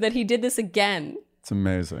believe that he did this again. It's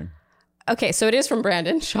amazing. Okay, so it is from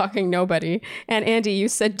Brandon, shocking nobody. And Andy, you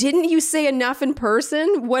said, didn't you say enough in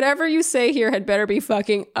person? Whatever you say here had better be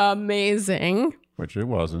fucking amazing. Which it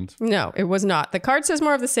wasn't. No, it was not. The card says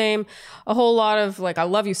more of the same. A whole lot of like, I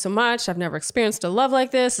love you so much. I've never experienced a love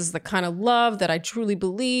like this. This is the kind of love that I truly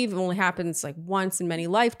believe only happens like once in many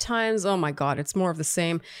lifetimes. Oh my God, it's more of the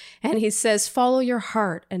same. And he says, follow your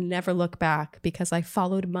heart and never look back because I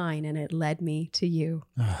followed mine and it led me to you.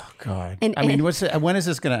 Oh God. When is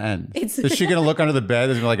this going to end? Is she going to look under the bed?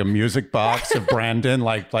 There's like a music box of Brandon,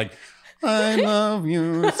 like, I love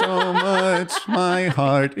you so much. My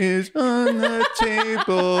heart is on the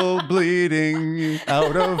table, bleeding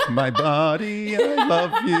out of my body. I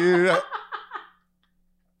love you.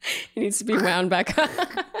 It needs to be wound back up.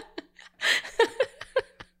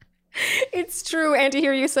 It's true. And to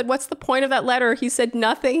hear you said, what's the point of that letter? He said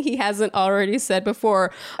nothing he hasn't already said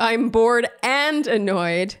before. I'm bored and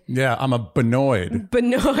annoyed. Yeah, I'm a benoid.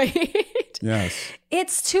 Benoid. Yes.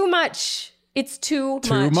 It's too much. It's too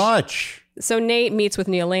much. So Nate meets with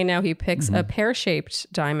Neil Lane now. He picks a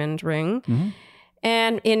pear-shaped diamond ring.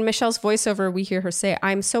 And in Michelle's voiceover, we hear her say,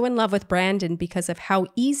 I'm so in love with Brandon because of how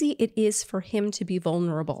easy it is for him to be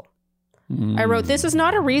vulnerable. I wrote, this is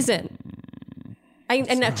not a reason.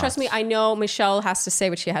 Trust me, I know Michelle has to say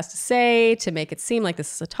what she has to say to make it seem like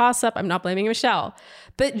this is a toss-up. I'm not blaming Michelle.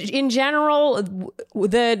 But in general,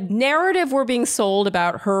 the narrative we're being sold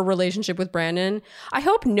about her relationship with Brandon, I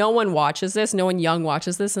hope no one watches this, no one young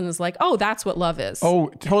watches this and is like, oh, that's what love is. Oh,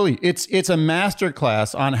 totally. It's a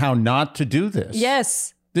masterclass on how not to do this.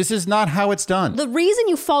 Yes. This is not how it's done. The reason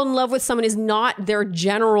you fall in love with someone is not their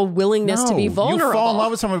general willingness to be vulnerable. You fall in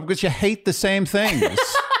love with someone because you hate the same things.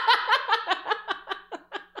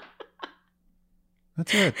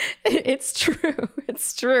 That's it. It's true.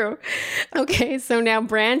 It's true. Okay, so now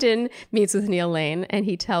Brandon meets with Neil Lane and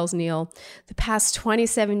he tells Neil, the past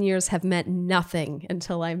 27 years have meant nothing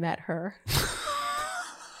until I met her.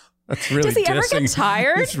 That's really Does he ever dissing. get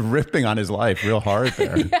tired? He's ripping on his life real hard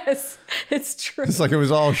there. Yes, it's true. It's like it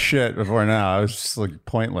was all shit before now. It was just like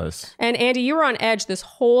pointless. And Andy, you were on edge this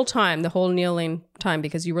whole time, the whole Neil Lane time,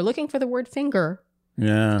 because you were looking for the word finger.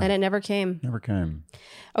 Yeah. And it never came. Never came.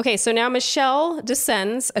 Okay, so now Michelle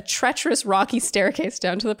descends a treacherous rocky staircase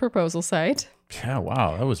down to the proposal site. Yeah,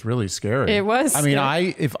 wow, that was really scary. It was. I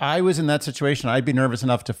mean, if I was in that situation, I'd be nervous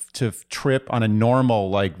enough to trip on a normal,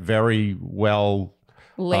 like very well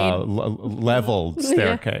leveled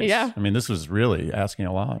staircase. Yeah. I mean, this was really asking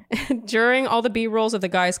a lot. During all the B-rolls of the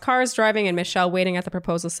guys' cars driving and Michelle waiting at the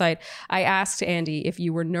proposal site, I asked Andy if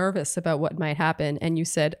you were nervous about what might happen, and you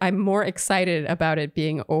said, I'm more excited about it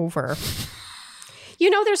being over.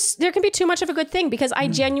 You know, there can be too much of a good thing, because I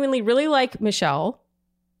genuinely really like Michelle.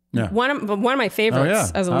 Yeah. One of my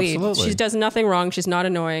favorites as a lead. Absolutely. She does nothing wrong. She's not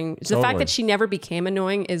annoying. The fact that she never became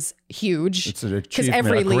annoying is huge. It's an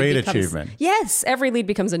achievement, a great achievement. Yes, every lead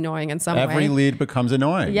becomes annoying in some way. Every lead becomes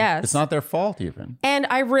annoying. Yes. It's not their fault even. And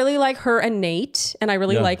I really like her and Nate, and I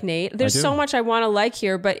really like Nate. There's so much I want to like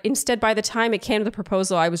here, but instead by the time it came to the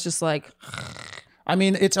proposal, I was just like... I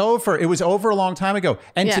mean, it's over. It was over a long time ago.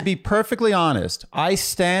 And to be perfectly honest, I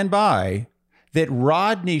stand by that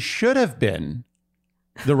Rodney should have been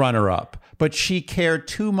the runner-up, but she cared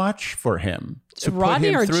too much for him to Rodney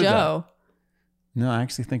put him or through Joe? That. No, I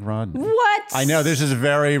actually think Rodney. What? I know, this is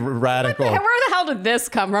very radical. Where the hell did this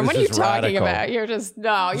come from? This What are you is talking radical. about? You're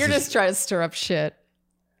just trying to stir up shit.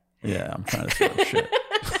 Yeah, I'm trying to stir up shit.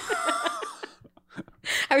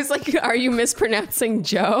 I was like, are you mispronouncing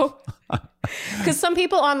Joe? Because some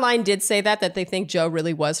people online did say that they think Joe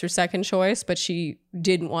really was her second choice, but she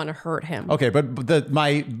didn't want to hurt him. Okay, but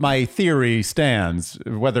my theory stands,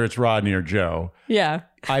 whether it's Rodney or Joe. Yeah.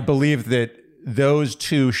 I believe that those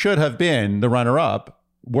two should have been the runner-up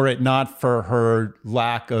were it not for her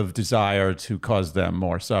lack of desire to cause them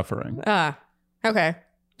more suffering. Okay.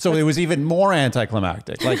 So it was even more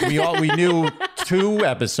anticlimactic. Like we knew 2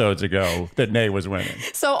 episodes ago that Nate was winning.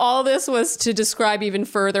 So all this was to describe even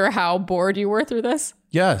further how bored you were through this?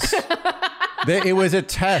 Yes. It was a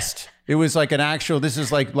test. It was like an actual, this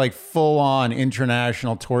is like full on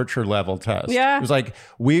international torture level test. Yeah. It was like,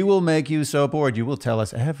 we will make you so bored. You will tell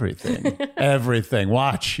us everything. Everything.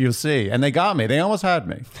 Watch, you'll see. And they got me. They almost had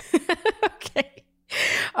me. Okay.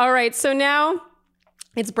 All right. So now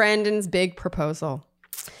it's Brandon's big proposal.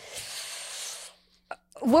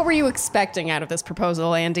 What were you expecting out of this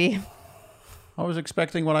proposal, Andy? I was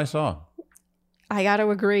expecting what I saw. I got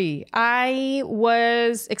to agree. I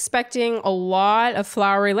was expecting a lot of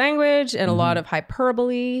flowery language and a lot of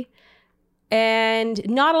hyperbole and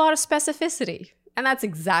not a lot of specificity. And that's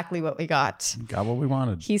exactly what we got. Got what we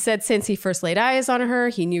wanted. He said since he first laid eyes on her,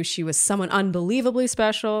 he knew she was someone unbelievably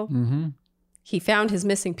special. Mm-hmm. He found his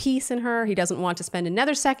missing piece in her. He doesn't want to spend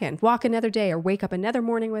another second, walk another day, or wake up another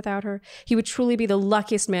morning without her. He would truly be the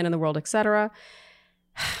luckiest man in the world, etc.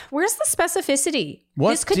 Where's the specificity?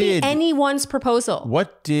 This could be anyone's proposal.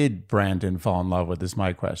 What did Brandon fall in love with is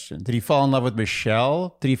my question. Did he fall in love with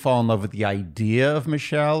Michelle? Did he fall in love with the idea of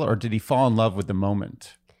Michelle? Or did he fall in love with the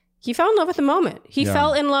moment? He fell in love with the moment. He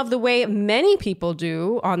fell in love the way many people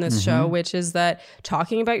do on this show, which is that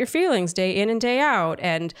talking about your feelings day in and day out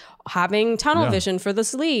and having tunnel vision for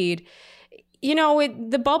this lead. You know,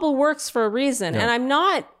 the bubble works for a reason. And I'm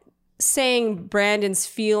not saying Brandon's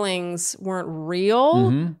feelings weren't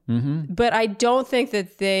real, but I don't think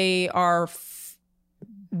that they are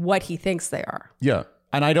what he thinks they are. Yeah.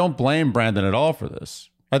 And I don't blame Brandon at all for this.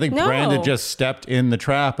 I think Brandon just stepped in the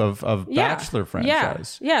trap of Bachelor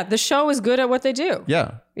franchise. Yeah, the show is good at what they do.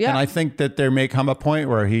 Yeah. And I think that there may come a point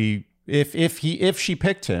where if she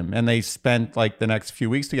picked him and they spent like the next few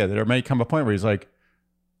weeks together, there may come a point where he's like,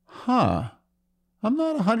 I'm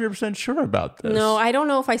not 100% sure about this. No, I don't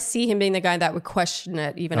know if I see him being the guy that would question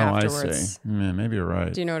it even afterwards. I see. Yeah, maybe you're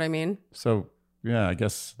right. Do you know what I mean? So, yeah, I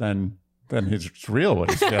guess then it's real what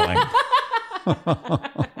he's feeling.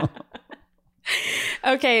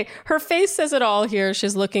 Okay, her face says it all here.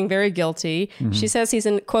 She's looking very guilty. She says he's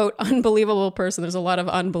an, quote, unbelievable person. There's a lot of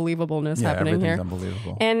unbelievableness happening here.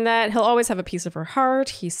 Unbelievable. And that he'll always have a piece of her heart.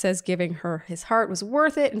 He says giving her his heart was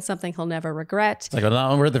worth it and something he'll never regret. It's like, well,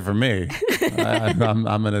 not worth it for me. I'm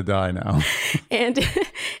going to die now. And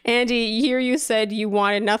Andy, here you said you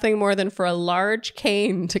wanted nothing more than for a large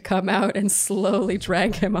cane to come out and slowly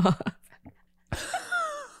drag him off.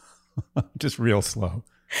 Just real slow.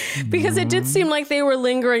 Because it did seem like they were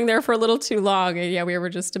lingering there for a little too long. And yeah, we were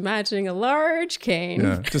just imagining a large cane.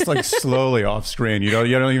 Yeah, just like slowly off screen. You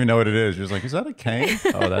don't even know what it is. You're just like, is that a cane?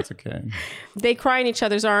 Oh, that's a cane. They cry in each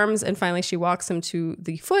other's arms, and finally she walks him to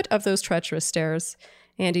the foot of those treacherous stairs.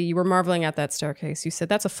 Andy, you were marveling at that staircase. You said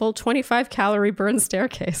that's a full 25-calorie burn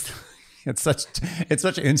staircase. It's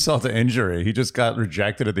such insult to injury. He just got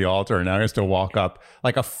rejected at the altar, and now he has to walk up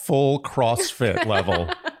like a full CrossFit level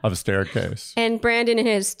of staircase. And Brandon, in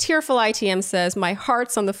his tearful ITM, says, "My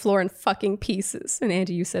heart's on the floor in fucking pieces." And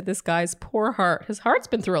Andy, you said this guy's poor heart. His heart's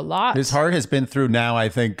been through a lot. His heart has been through now, I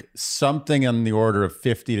think, something in the order of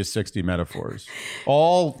 50 to 60 metaphors,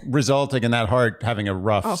 all resulting in that heart having a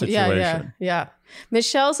rough situation. Yeah.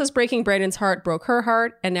 Michelle says breaking Brandon's heart broke her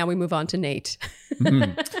heart, and now we move on to Nate.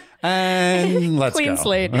 And let's Clean go.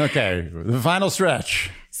 slate. Okay, the final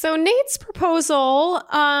stretch. So Nate's proposal,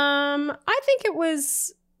 I think it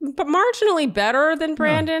was marginally better than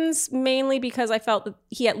Brandon's, mainly because I felt that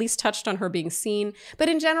he at least touched on her being seen. But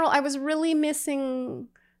in general, I was really missing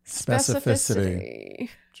specificity.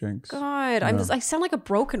 Jinx. God, I sound like a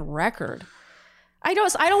broken record. I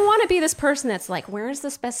don't want to be this person that's like, where's the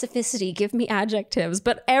specificity? Give me adjectives.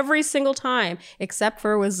 But every single time, except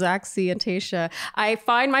for with Zaxi and Tayshia, I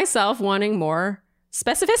find myself wanting more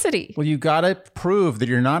specificity. Well, you got to prove that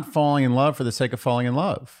you're not falling in love for the sake of falling in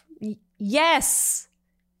love. Yes.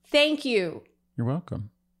 Thank you. You're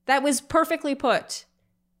welcome. That was perfectly put.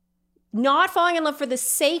 Not falling in love for the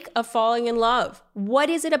sake of falling in love. What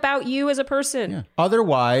is it about you as a person? Yeah.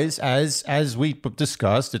 Otherwise, as we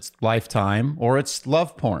discussed, it's Lifetime or it's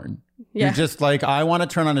love porn. Yeah. You're just like, I want to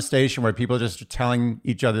turn on a station where people are just telling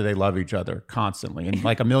each other they love each other constantly in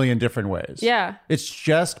like a million different ways. Yeah. It's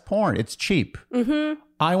just porn. It's cheap. Mm-hmm.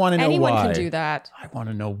 I want to know Anyone why. Anyone can do that. I want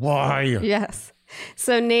to know why. Yes.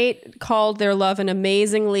 So Nate called their love an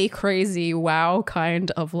amazingly crazy wow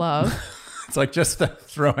kind of love. It's like just to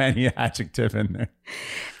throw any adjective in there.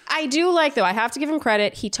 I do like, though, I have to give him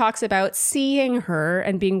credit. He talks about seeing her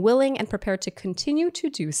and being willing and prepared to continue to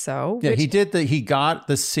do so. Yeah, he got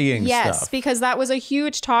the seeing stuff. Yes, because that was a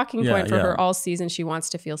huge talking point for her all season. She wants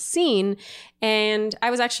to feel seen. And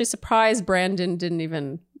I was actually surprised Brandon didn't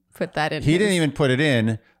even put that in. He didn't even put it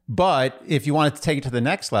in. But if you wanted to take it to the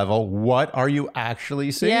next level, what are you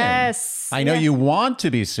actually seeing? Yes. I know you want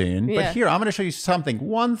to be seen, but here, I'm going to show you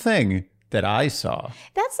one thing that I saw.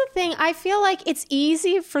 That's the thing. I feel like it's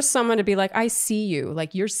easy for someone to be like, I see you,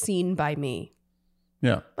 like you're seen by me.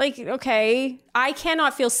 Yeah. Like, okay, I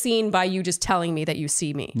cannot feel seen by you just telling me that you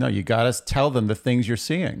see me. No, you got to tell them the things you're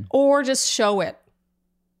seeing. Or just show it.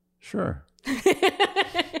 Sure.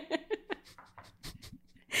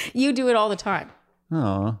 You do it all the time.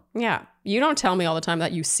 Oh. Yeah. You don't tell me all the time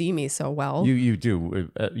that you see me so well. You do.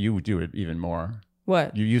 You do it even more.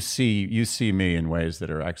 What? You see me in ways that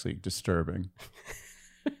are actually disturbing.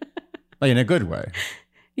 Like in a good way.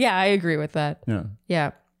 Yeah, I agree with that.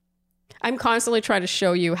 Yeah. I'm constantly trying to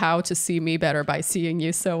show you how to see me better by seeing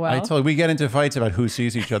you so well. I told you, we get into fights about who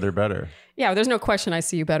sees each other better. Yeah, there's no question I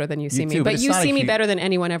see you better than you see me. But you see me better than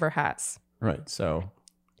anyone ever has. Right. So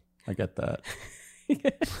I get that.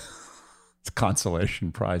 It's a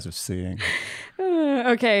consolation prize of seeing.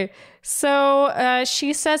 Okay. So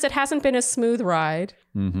she says it hasn't been a smooth ride,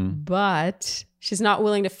 but she's not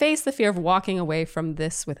willing to face the fear of walking away from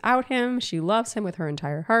this without him. She loves him with her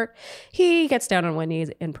entire heart. He gets down on one knee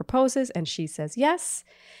and proposes, and she says yes.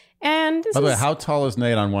 And by the way, how tall is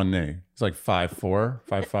Nate on one knee? He's like 5'4",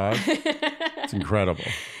 5'5". It's incredible.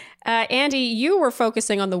 Andy, you were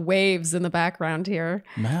focusing on the waves in the background here.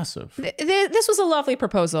 Massive. This was a lovely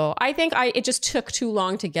proposal. I think it just took too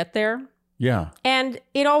long to get there. Yeah. And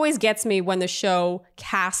it always gets me when the show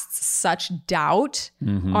casts such doubt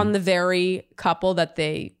on the very couple that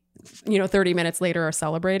they, 30 minutes later are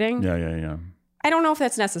celebrating. Yeah. I don't know if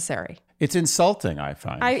that's necessary. It's insulting, I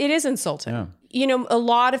find. It is insulting. Yeah. A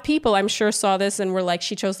lot of people I'm sure saw this and were like,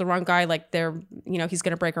 she chose the wrong guy. Like he's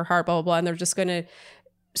going to break her heart, blah, blah, blah. And they're just going to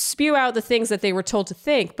spew out the things that they were told to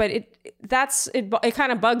think. But it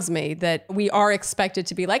kind of bugs me that we are expected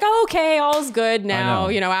to be like, oh, okay, all's good now,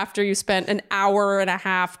 after you spent an hour and a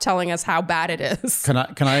half telling us how bad it is. Can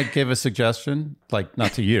I give a suggestion? Like,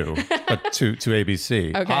 not to you, but to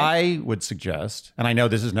ABC. Okay. I would suggest, and I know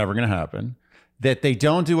this is never going to happen, that they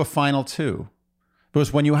don't do a final two.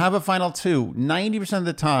 Because when you have a final two, 90% of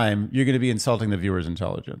the time, you're going to be insulting the viewer's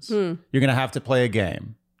intelligence. You're going to have to play a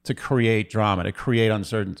game to create drama, to create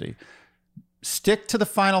uncertainty. Stick to the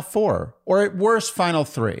final four, or at worst, final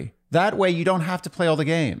three. That way, you don't have to play all the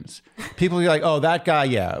games. People will be like, "Oh, that guy,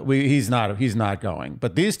 he's not going."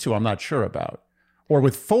 But these two, I'm not sure about. Or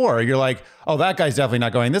with 4, you're like, oh, that guy's definitely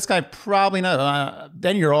not going. This guy probably not.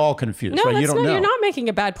 Then you're all confused. No, right? that's You don't know. You're not making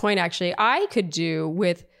a bad point, actually. I could do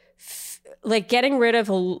with like getting rid of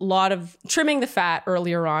a lot of trimming the fat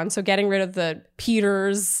earlier on. So getting rid of the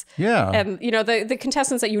Peters. Yeah. And, the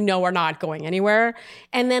contestants that are not going anywhere.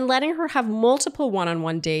 And then letting her have multiple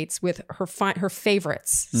one-on-one dates with her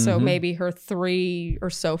favorites. So maybe her 3 or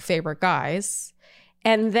so favorite guys.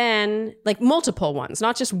 And then like multiple ones,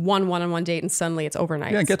 not just one-on-one date and suddenly it's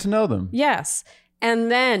overnight. Yeah, get to know them. Yes. And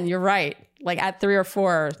then you're right. Like at 3 or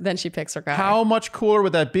 4, then she picks her guy. How much cooler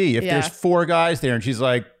would that be if there's 4 guys there and she's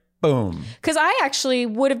like, boom. Because I actually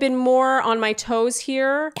would have been more on my toes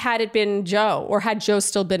here had it been Joe or had Joe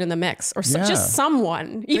still been in the mix or just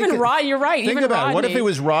someone. Even Rod, you're right. Think even about Rodney. What if it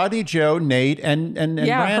was Rodney, Joe, Nate, and Brandon?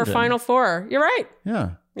 Her final 4. You're right.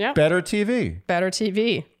 Yeah. Better TV. Better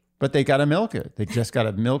TV. But they got to milk it. They just got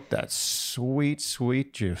to milk that sweet,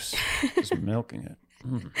 sweet juice. Just milking it.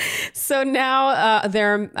 So now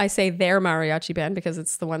their mariachi band, because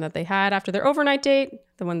it's the one that they had after their overnight date,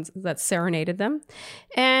 the ones that serenaded them.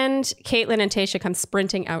 And Kaitlyn and Tayshia come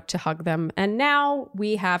sprinting out to hug them. And now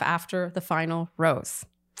we have after the final rose.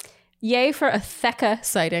 Yay for a Theka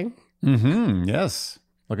sighting. Yes.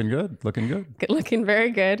 Looking good. Looking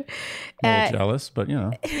very good. A little jealous, but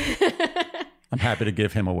I'm happy to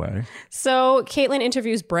give him away. So Kaitlyn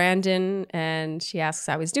interviews Brandon and she asks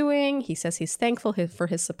how he's doing. He says he's thankful for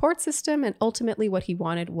his support system and ultimately what he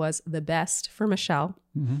wanted was the best for Michelle.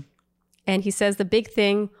 And he says the big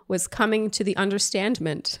thing was coming to the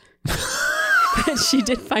understandment that she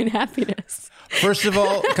did find happiness. First of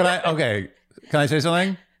all, can I say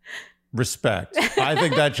something? Respect. I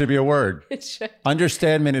think that should be a word. It should.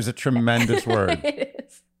 Understandment is a tremendous word. It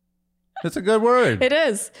is. It's a good word. It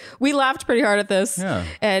is. We laughed pretty hard at this. Yeah.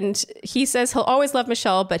 And he says he'll always love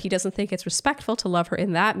Michelle, but he doesn't think it's respectful to love her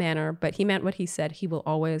in that manner. But he meant what he said. He will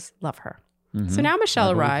always love her. So now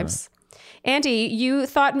Michelle arrives. Andy, you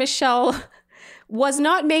thought Michelle was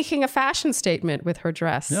not making a fashion statement with her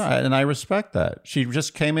dress. Yeah, and I respect that. She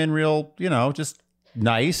just came in real, just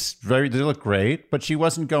nice. They look great, but she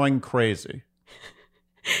wasn't going crazy.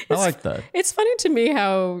 I like that. It's funny to me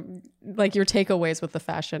how, like, your takeaways with the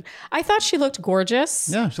fashion. I thought she looked gorgeous.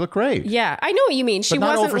 Yeah, she looked great. Yeah, I know what you mean. She but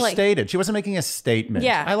not wasn't overstated. She wasn't making a statement.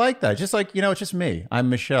 Yeah, I like that. Just like, it's just me.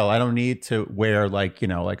 I'm Michelle. I don't need to wear like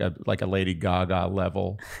a Lady Gaga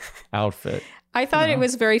level outfit. I thought it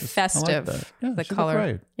was very festive. I like that. Yeah, the she color. looked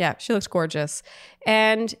great. Yeah, she looks gorgeous.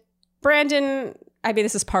 And Brandon, I mean,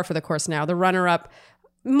 this is par for the course now. The runner-up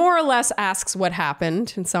more or less asks what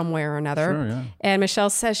happened in some way or another. Sure, yeah. And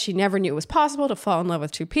Michelle says she never knew it was possible to fall in love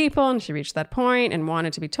with 2 people. And she reached that point and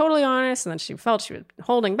wanted to be totally honest. And then she felt she was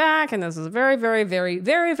holding back. And this is a very, very, very,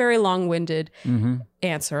 very, very long-winded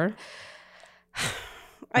answer.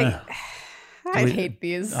 I hate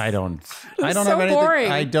these. I don't so have anything.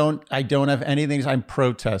 boring. I don't have anything. I'm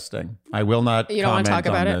protesting. I will not. You don't want to talk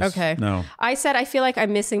about it? This. Okay. No. I said I feel like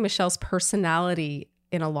I'm missing Michelle's personality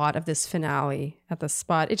in a lot of this finale at the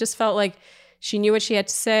spot. It just felt like she knew what she had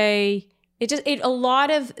to say. A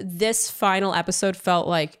lot of this final episode felt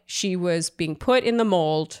like she was being put in the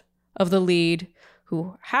mold of the lead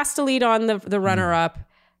who has to lead on the runner-up,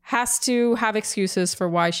 has to have excuses for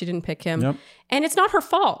why she didn't pick him. Yep. And it's not her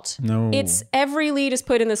fault. No. It's every lead is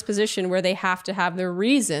put in this position where they have to have their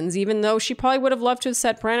reasons, even though she probably would have loved to have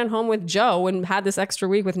set Brandon home with Joe and had this extra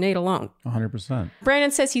week with Nate alone. 100%. Brandon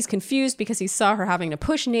says he's confused because he saw her having to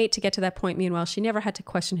push Nate to get to that point. Meanwhile, she never had to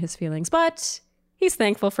question his feelings, but he's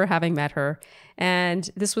thankful for having met her. And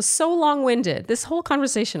this was so long-winded. This whole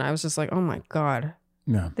conversation, I was just like, oh my God.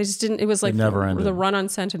 No. They just didn't, it was like never ended. The run-on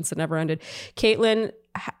sentence that never ended. Kaitlyn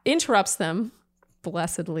interrupts them,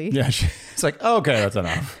 blessedly. Yeah, it's like, okay, that's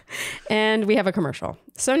enough. And we have a commercial.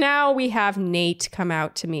 So now we have Nate come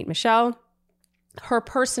out to meet Michelle. Her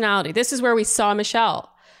personality. This is where we saw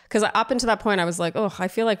Michelle. Because up until that point, I was like, oh, I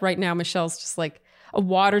feel like right now Michelle's just like a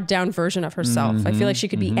watered down version of herself. I feel like she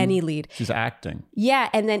could be any lead. She's acting. Yeah.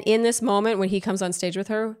 And then in this moment when he comes on stage with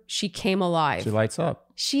her, she came alive. She lights up.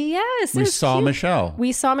 Yes. We saw cute. Michelle.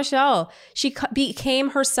 We saw Michelle. She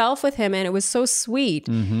became herself with him and it was so sweet.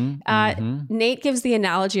 Nate gives the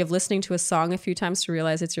analogy of listening to a song a few times to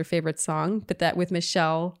realize it's your favorite song, but that with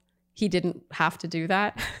Michelle, he didn't have to do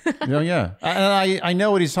that. Yeah. I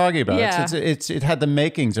know what he's talking about. Yeah. It had the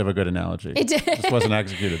makings of a good analogy. It did. It just wasn't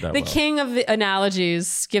executed that well. The king of the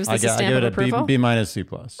analogies gives this a stamp I give of it approval. B minus C+.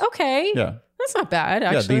 Okay. Yeah. That's not bad,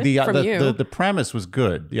 actually, from you. The premise was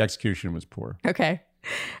good. The execution was poor. Okay.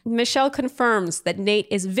 Michelle confirms that Nate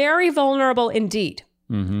is very vulnerable indeed.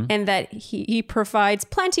 and that he provides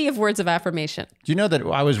plenty of words of affirmation. Do you know that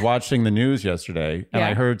I was watching the news yesterday and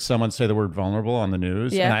I heard someone say the word vulnerable on the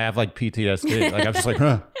news and I have like PTSD. Like I'm just like,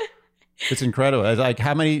 huh. It's incredible. It's like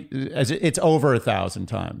how many, it's over 1,000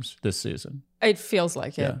 times this season. It feels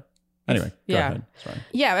like it. Yeah. Anyway, go ahead. Sorry.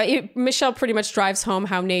 Yeah, Michelle pretty much drives home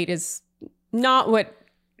how Nate is not what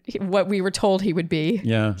we were told he would be.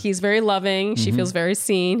 Yeah. He's very loving. She feels very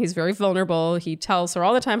seen. He's very vulnerable. He tells her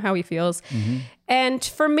all the time how he feels. And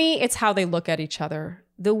for me, it's how they look at each other.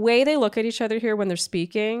 The way they look at each other here when they're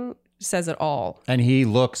speaking says it all. And he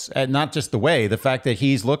looks at not just the way, the fact that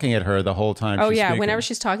he's looking at her the whole time. Oh, she's yeah. speaking. Whenever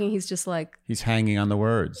she's talking, he's just like... He's hanging on the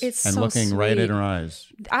words it's and so looking right sweet. in her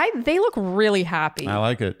eyes. They look really happy. I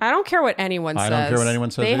like it. I don't care what anyone says. I don't care what anyone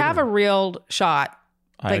says They either. have a real shot.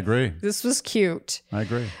 I agree. This was cute. I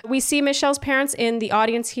agree. We see Michelle's parents in the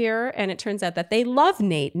audience here, and it turns out that they love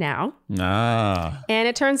Nate now. Ah. And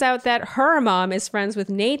it turns out that her mom is friends with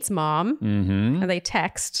Nate's mom. And they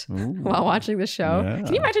text while watching the show. Yeah.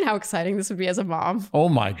 Can you imagine how exciting this would be as a mom? Oh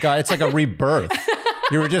my God. It's like a rebirth.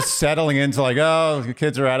 You were just settling into like, oh, the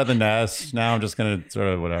kids are out of the nest. Now I'm just going to sort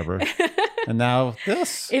of whatever. And now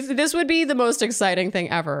this. This would be the most exciting thing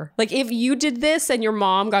ever. Like if you did this and your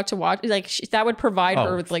mom got to watch, like that would provide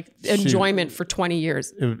her with like enjoyment for 20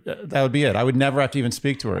 years. That would be it. I would never have to even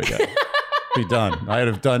speak to her again. Be done. I'd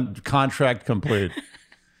have done contract complete.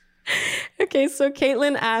 Okay, so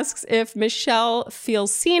Caitlin asks if Michelle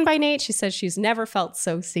feels seen by Nate. She says she's never felt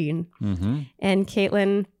so seen. And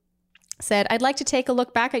Caitlin said, I'd like to take a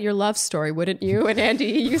look back at your love story, wouldn't you? And Andy,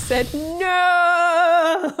 you said,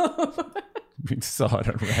 no. We saw it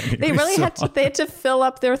already. They had to fill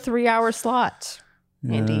up their 3-hour slot,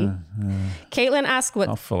 Andy. Caitlin asked what...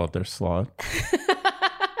 I'll fill up their slot.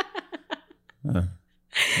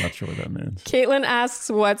 Not sure what that means. Caitlin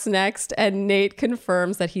asks what's next, and Nate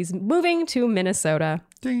confirms that he's moving to Minnesota.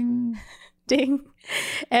 Ding. Ding.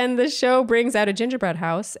 And the show brings out a gingerbread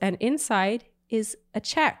house, and inside is a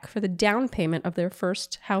check for the down payment of their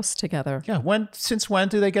first house together. Yeah. Since when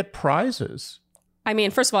do they get prizes? I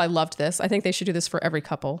mean, first of all, I loved this. I think they should do this for every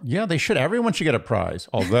couple. Yeah, they should. Everyone should get a prize.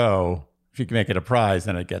 Although, if you can make it a prize,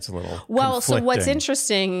 then it gets a little So what's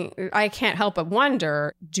interesting, I can't help but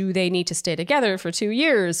wonder, do they need to stay together for 2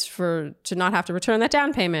 years to not have to return that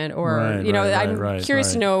down payment? Or, I'm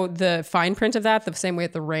curious to know the fine print of that, the same way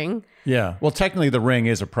with the ring. Yeah. Well, technically, the ring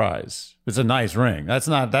is a prize. It's a nice ring. That's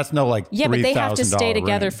no like $3,000 but they have to stay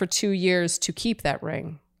together ring. For 2 years to keep that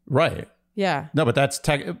ring. Right. Yeah. No, but that's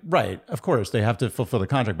right. Of course, they have to fulfill the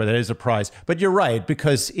contract, but it is a prize. But you're right,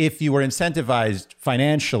 because if you were incentivized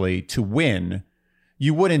financially to win,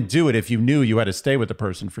 you wouldn't do it if you knew you had to stay with the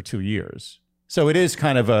person for 2 years. So it is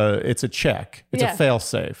kind of it's a check. It's a fail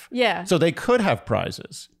safe. Yeah. So they could have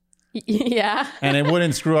prizes. Yeah. And it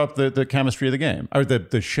wouldn't screw up the chemistry of the game or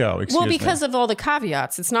the show. Excuse me. Because of all the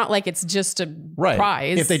caveats. It's not like it's just a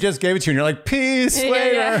prize. If they just gave it to you and you're like, peace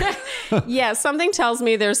later. Yeah, something tells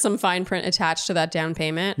me there's some fine print attached to that down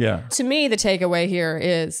payment. Yeah. To me, the takeaway here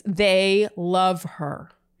is they love her.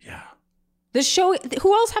 Yeah. The show,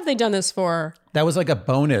 who else have they done this for? That was like a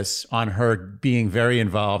bonus on her being very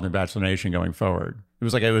involved in Bachelor Nation going forward. It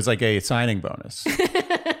was like a signing bonus.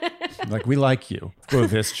 Like, we like you. Will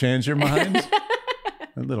this change your mind?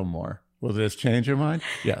 A little more. Will this change your mind?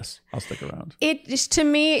 Yes, I'll stick around. To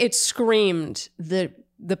me, it screamed the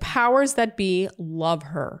powers that be love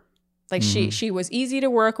her. Like she was easy to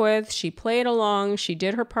work with. She played along. She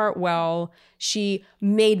did her part well. She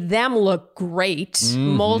made them look great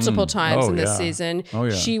multiple times in this season. Oh,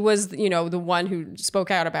 yeah. She was, the one who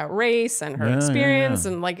spoke out about race and her experience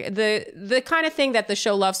and like the kind of thing that the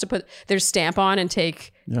show loves to put their stamp on and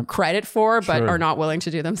take credit for, but are not willing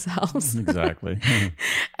to do themselves. Exactly.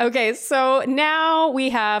 Okay, so now we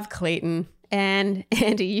have Clayton. And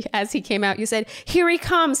Andy, as he came out, you said, "Here he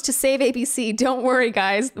comes to save ABC. Don't worry,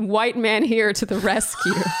 guys. White man here to the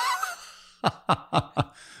rescue."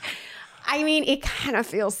 I mean, it kind of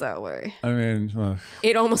feels that way. I mean,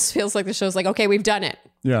 it almost feels like the show's like, okay, we've done it.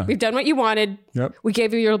 Yeah. We've done what you wanted. Yep. We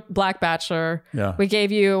gave you your Black Bachelor. Yeah. We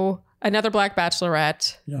gave you another Black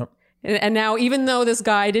Bachelorette. Yep. And now, even though this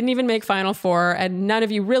guy didn't even make Final Four and none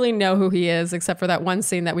of you really know who he is, except for that one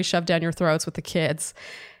scene that we shoved down your throats with the kids,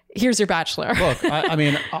 here's your Bachelor. Look, I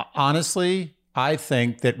mean, honestly, I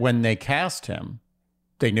think that when they cast him,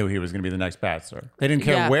 they knew he was going to be the next Bachelor. They didn't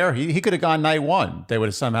care where. He could have gone night one. They would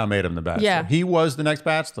have somehow made him the Bachelor. Yeah. He was the next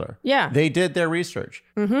Bachelor. Yeah. They did their research.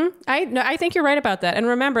 I think you're right about that. And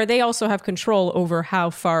remember, they also have control over how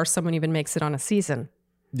far someone even makes it on a season.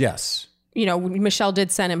 Yes. Michelle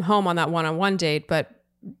did send him home on that one-on-one date, but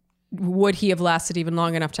would he have lasted even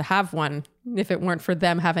long enough to have one if it weren't for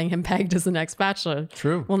them having him pegged as the next Bachelor.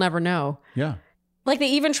 True. We'll never know. Yeah. Like they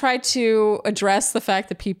even tried to address the fact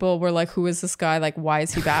that people were like, who is this guy? Like, why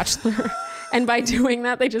is he Bachelor? And by doing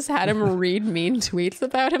that, they just had him read mean tweets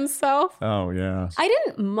about himself. Oh, yeah. I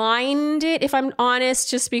didn't mind it, if I'm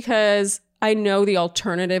honest, just because I know the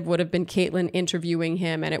alternative would have been Caitlyn interviewing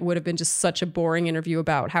him, and it would have been just such a boring interview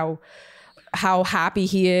about how happy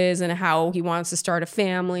he is and how he wants to start a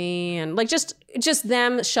family, and like just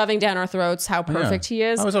them shoving down our throats how perfect he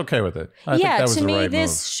is. I was okay with it. I think that was to me, the right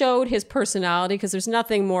this showed his personality, because there's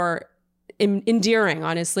nothing more endearing,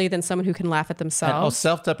 honestly, than someone who can laugh at themselves. And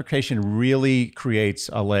self-deprecation really creates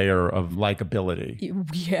a layer of likability.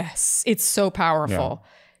 Yes, it's so powerful. Yeah.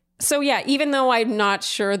 So yeah, even though I'm not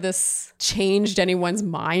sure this changed anyone's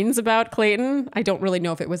minds about Clayton, I don't really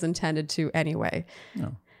know if it was intended to anyway.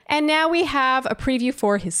 No. And now we have a preview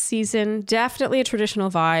for his season. Definitely a traditional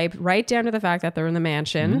vibe, right down to the fact that they're in the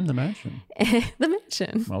mansion. The mansion. The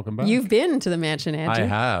mansion. Welcome back. You've been to the mansion, Andrew. I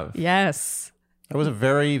have. Yes. It was a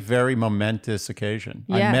very, very momentous occasion.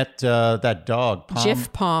 Yeah. I met that dog, Pom.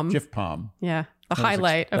 Jif Pom. Jif Pom. Yeah. The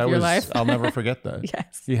highlight of your life. I'll never forget that.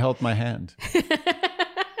 Yes. He held my hand.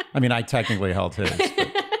 I mean, I technically held his,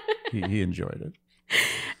 but he enjoyed it.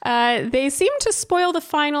 They seem to spoil the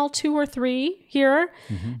final 2 or 3 here.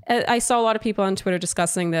 Mm-hmm. I saw a lot of people on Twitter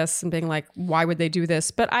discussing this and being like, why would they do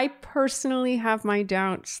this? But I personally have my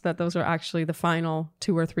doubts that those are actually the final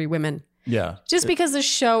 2 or 3 women. Yeah. Just because the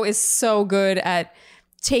show is so good at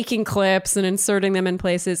taking clips and inserting them in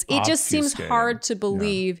places, it just seems hard to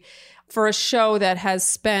believe for a show that has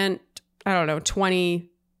spent,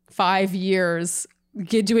 25 years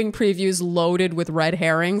doing previews loaded with red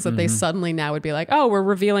herrings that they suddenly now would be like, oh, we're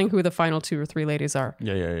revealing who the final 2 or 3 ladies are.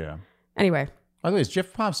 Yeah. Anyway. By the way, is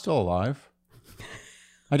Jif Pom still alive?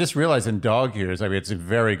 I just realized in dog years, it's a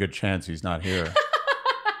very good chance he's not here.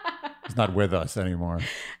 He's not with us anymore.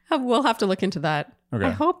 We'll have to look into that. Okay.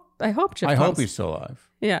 I hope Jif I hope he's still alive.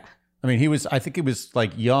 Yeah. I mean, I think he was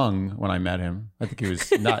like young when I met him. I think he was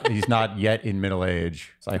he's not yet in middle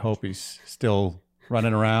age. So I hope he's still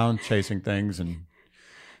running around, chasing things and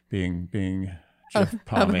being Jif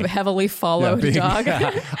Pommy. A heavily followed dog.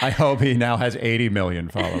 I hope he now has 80 million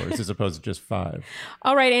followers as opposed to just 5.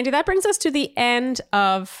 All right, Andy, that brings us to the end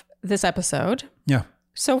of this episode. Yeah.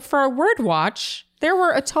 So for a word watch, there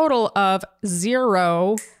were a total of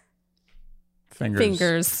 0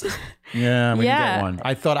 fingers. Yeah, we didn't get one.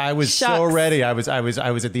 I thought I was so ready. I was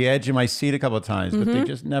at the edge of my seat a couple of times, but they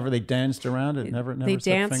just never. They danced around it. Never. They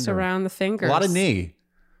danced around the fingers. A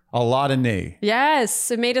lot of knee.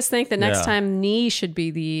 Yes, it made us think that next time knee should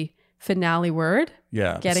be the finale word.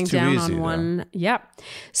 Yeah, getting down on one. Though. Yeah.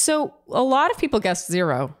 So a lot of people guessed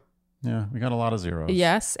 0. Yeah, we got a lot of zeros.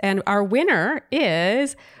 Yes, and our winner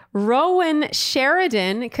is Rowan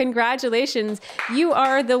Sheridan. Congratulations. You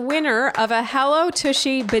are the winner of a Hello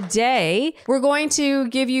Tushy bidet. We're going to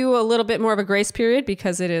give you a little bit more of a grace period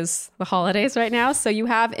because it is the holidays right now. So you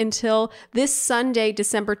have until this Sunday,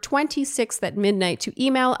 December 26th at midnight to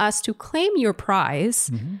email us to claim your prize.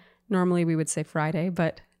 Mm-hmm. Normally we would say Friday,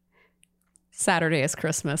 but Saturday is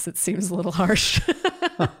Christmas. It seems a little harsh.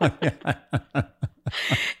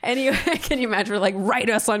 Anyway, can you imagine, like, write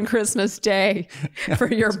us on Christmas Day for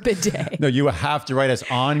your bidet? No, you have to write us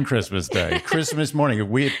on Christmas Day, Christmas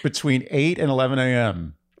morning, between 8 and 11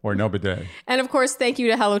 a.m. or no bidet. And of course, thank you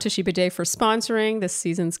to Hello Tushy Bidet for sponsoring this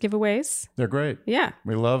season's giveaways. They're great. Yeah.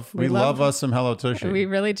 We love us some Hello Tushy. We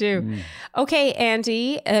really do. Okay,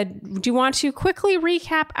 Andy, do you want to quickly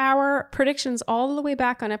recap our predictions all the way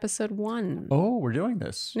back on episode 1? Oh, we're doing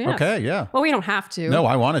this. Yes. Okay, yeah. Well, we don't have to. No,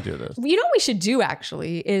 I want to do this. You know what we should do,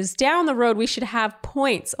 actually, is down the road, we should have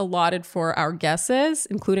points allotted for our guesses,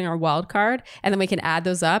 including our wild card, and then we can add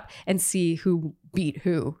those up and see who beat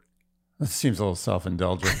who. That seems a little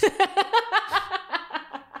self-indulgent.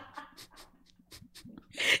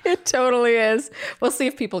 It totally is. We'll see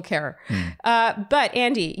if people care. But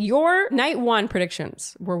Andy, your night 1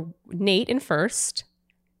 predictions were Nate in first,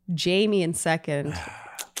 Jamie in second.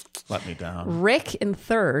 Let me down. Rick in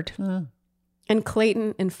third, and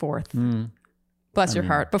Clayton in fourth. Bless your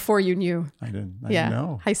heart. Before you knew. I didn't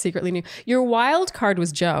know. I secretly knew. Your wild card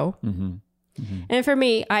was Joe. And for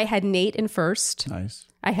me, I had Nate in first. Nice.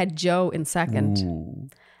 I had Joe in second. Ooh.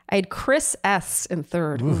 I had Chris S in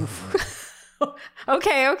third.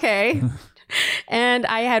 Okay. And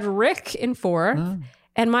I had Rick in fourth.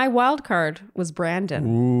 And my wild card was Brandon.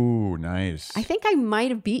 Ooh, nice. I think I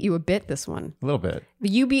might have beat you a bit this one. A little bit.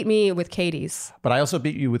 You beat me with Katie's. But I also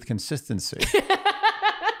beat you with consistency.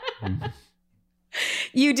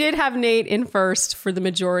 You did have Nate in first for the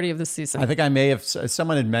majority of the season. I think I may have,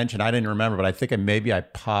 someone had mentioned, I didn't remember, but I think maybe I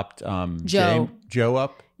popped Joe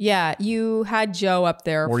up. Yeah, you had Joe up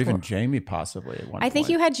there. Or even Jamie possibly at one point. I think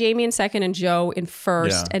you had Jamie in second and Joe in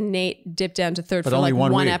first, and Nate dipped down to third for only like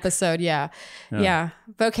one week. Episode. Yeah.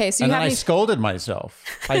 But okay, so you I scolded myself.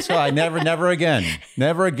 I never again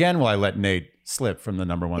will I let Nate slip from the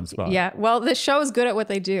number one spot. Yeah, well, the show is good at what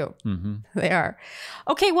they do. Mm-hmm. They are.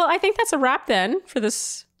 Okay, well, I think that's a wrap then for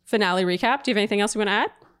this finale recap. Do you have anything else you want to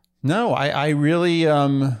add? No, I really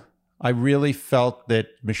felt that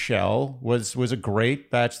Michelle was a great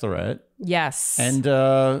bachelorette. Yes.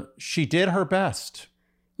 And she did her best.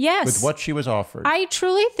 Yes. With what she was offered. I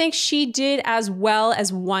truly think she did as well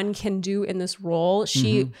as one can do in this role.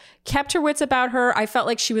 She kept her wits about her. I felt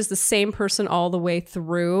like she was the same person all the way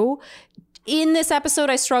through. In this episode,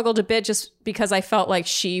 I struggled a bit just because I felt like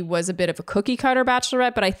she was a bit of a cookie cutter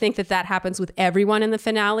bachelorette, but I think that happens with everyone in the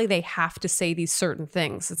finale. They have to say these certain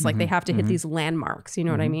things. It's like they have to hit these landmarks, you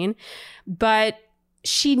know what I mean? But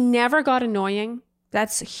she never got annoying.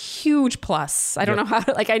 That's a huge plus. I don't know how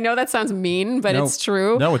to, I know that sounds mean, but it's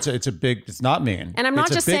true. No, it's not mean. And I'm not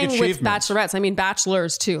just saying with bachelorettes. I mean,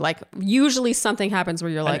 bachelors too. Like usually something happens where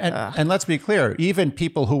you're like, and let's be clear, even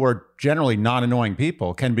people who are generally not annoying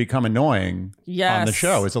people can become annoying on the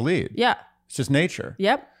show as a lead. Yeah. It's just nature.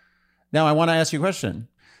 Yep. Now I want to ask you a question.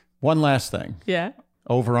 One last thing. Yeah.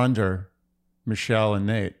 Over under Michelle and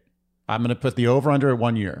Nate. I'm going to put the over under at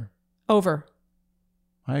 1 year. Over.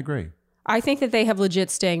 I agree. I think that they have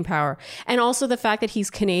legit staying power. And also the fact that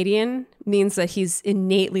he's Canadian means that he's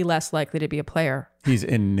innately less likely to be a player. He's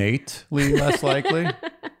innately less likely?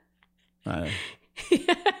 I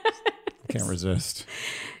can't resist.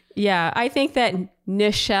 Yeah, I think that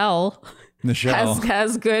Nichelle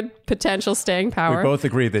has good potential staying power. We both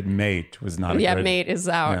agree that Mate was not a good... Mate is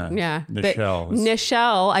out. Yeah.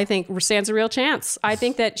 Nichelle, I think, stands a real chance. I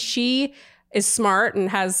think that she is smart and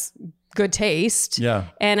has good taste. Yeah.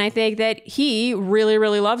 And I think that he really,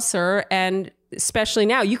 really loves her. And especially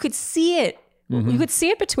now, you could see it. You could see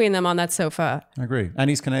it between them on that sofa. I agree. And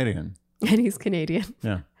he's Canadian.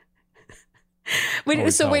 Yeah.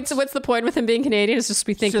 So what's the point with him being Canadian? It's just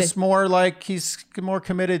it's just more like he's more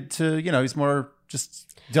committed to, he's more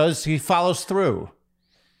he follows through.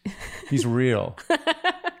 He's real.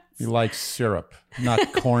 He likes syrup,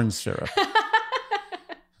 not corn syrup.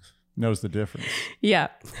 Knows the difference. Yeah.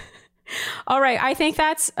 All right. I think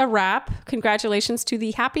that's a wrap. Congratulations to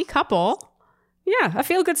the happy couple. Yeah. A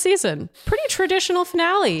feel-good season. Pretty traditional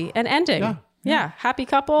finale and ending. Yeah. Happy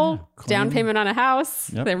couple. Yeah. Down payment on a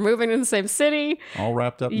house. Yep. They're moving in the same city. All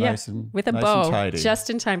wrapped up nice and with a bow. Just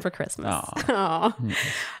in time for Christmas. Aww.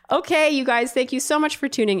 Okay, you guys. Thank you so much for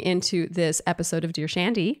tuning into this episode of Dear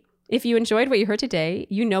Shandy. If you enjoyed what you heard today,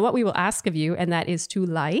 you know what we will ask of you, and that is to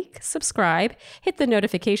like, subscribe, hit the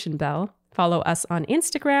notification bell, follow us on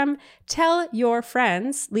Instagram, tell your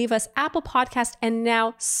friends, leave us Apple Podcast and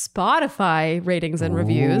now Spotify ratings and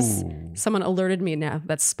reviews. Someone alerted me now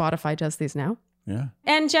that Spotify does these now. Yeah.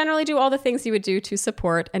 And generally do all the things you would do to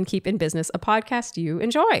support and keep in business a podcast you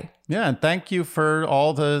enjoy. Yeah, and thank you for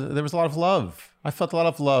there was a lot of love. I felt a lot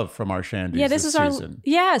of love from our Shandies this season.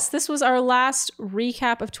 This was our last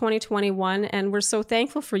recap of 2021, and we're so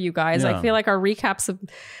thankful for you guys. I feel like our recaps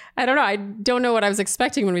I don't know what I was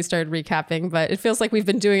expecting when we started recapping, but it feels like we've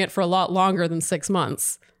been doing it for a lot longer than 6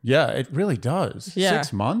 months. Yeah, it really does. Yeah.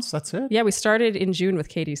 6 months? That's it? Yeah, we started in June with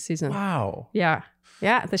Katie's season. Wow. Yeah.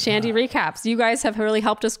 Yeah, the Shandy recaps. You guys have really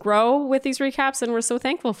helped us grow with these recaps, and we're so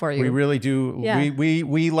thankful for you. We really do. Yeah.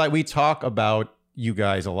 We talk about you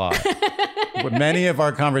guys a lot. Many of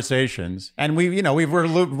our conversations, and we were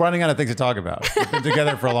running out of things to talk about. We've been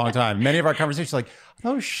together for a long time. Many of our conversations, like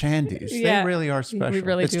those Shandies, they really are special. We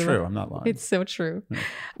really it's true. I'm not lying. It's so true. Yeah.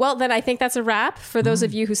 Well, then I think that's a wrap. For those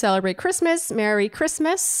of you who celebrate Christmas, Merry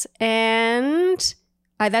Christmas, and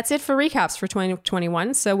that's it for recaps for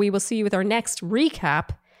 2021. So we will see you with our next recap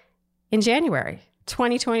in January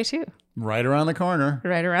 2022. Right around the corner.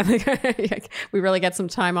 We really get some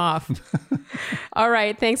time off. All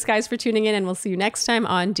right. Thanks, guys, for tuning in, and we'll see you next time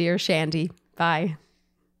on Dear Shandy. Bye.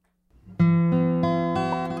 Dear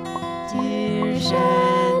Shandy.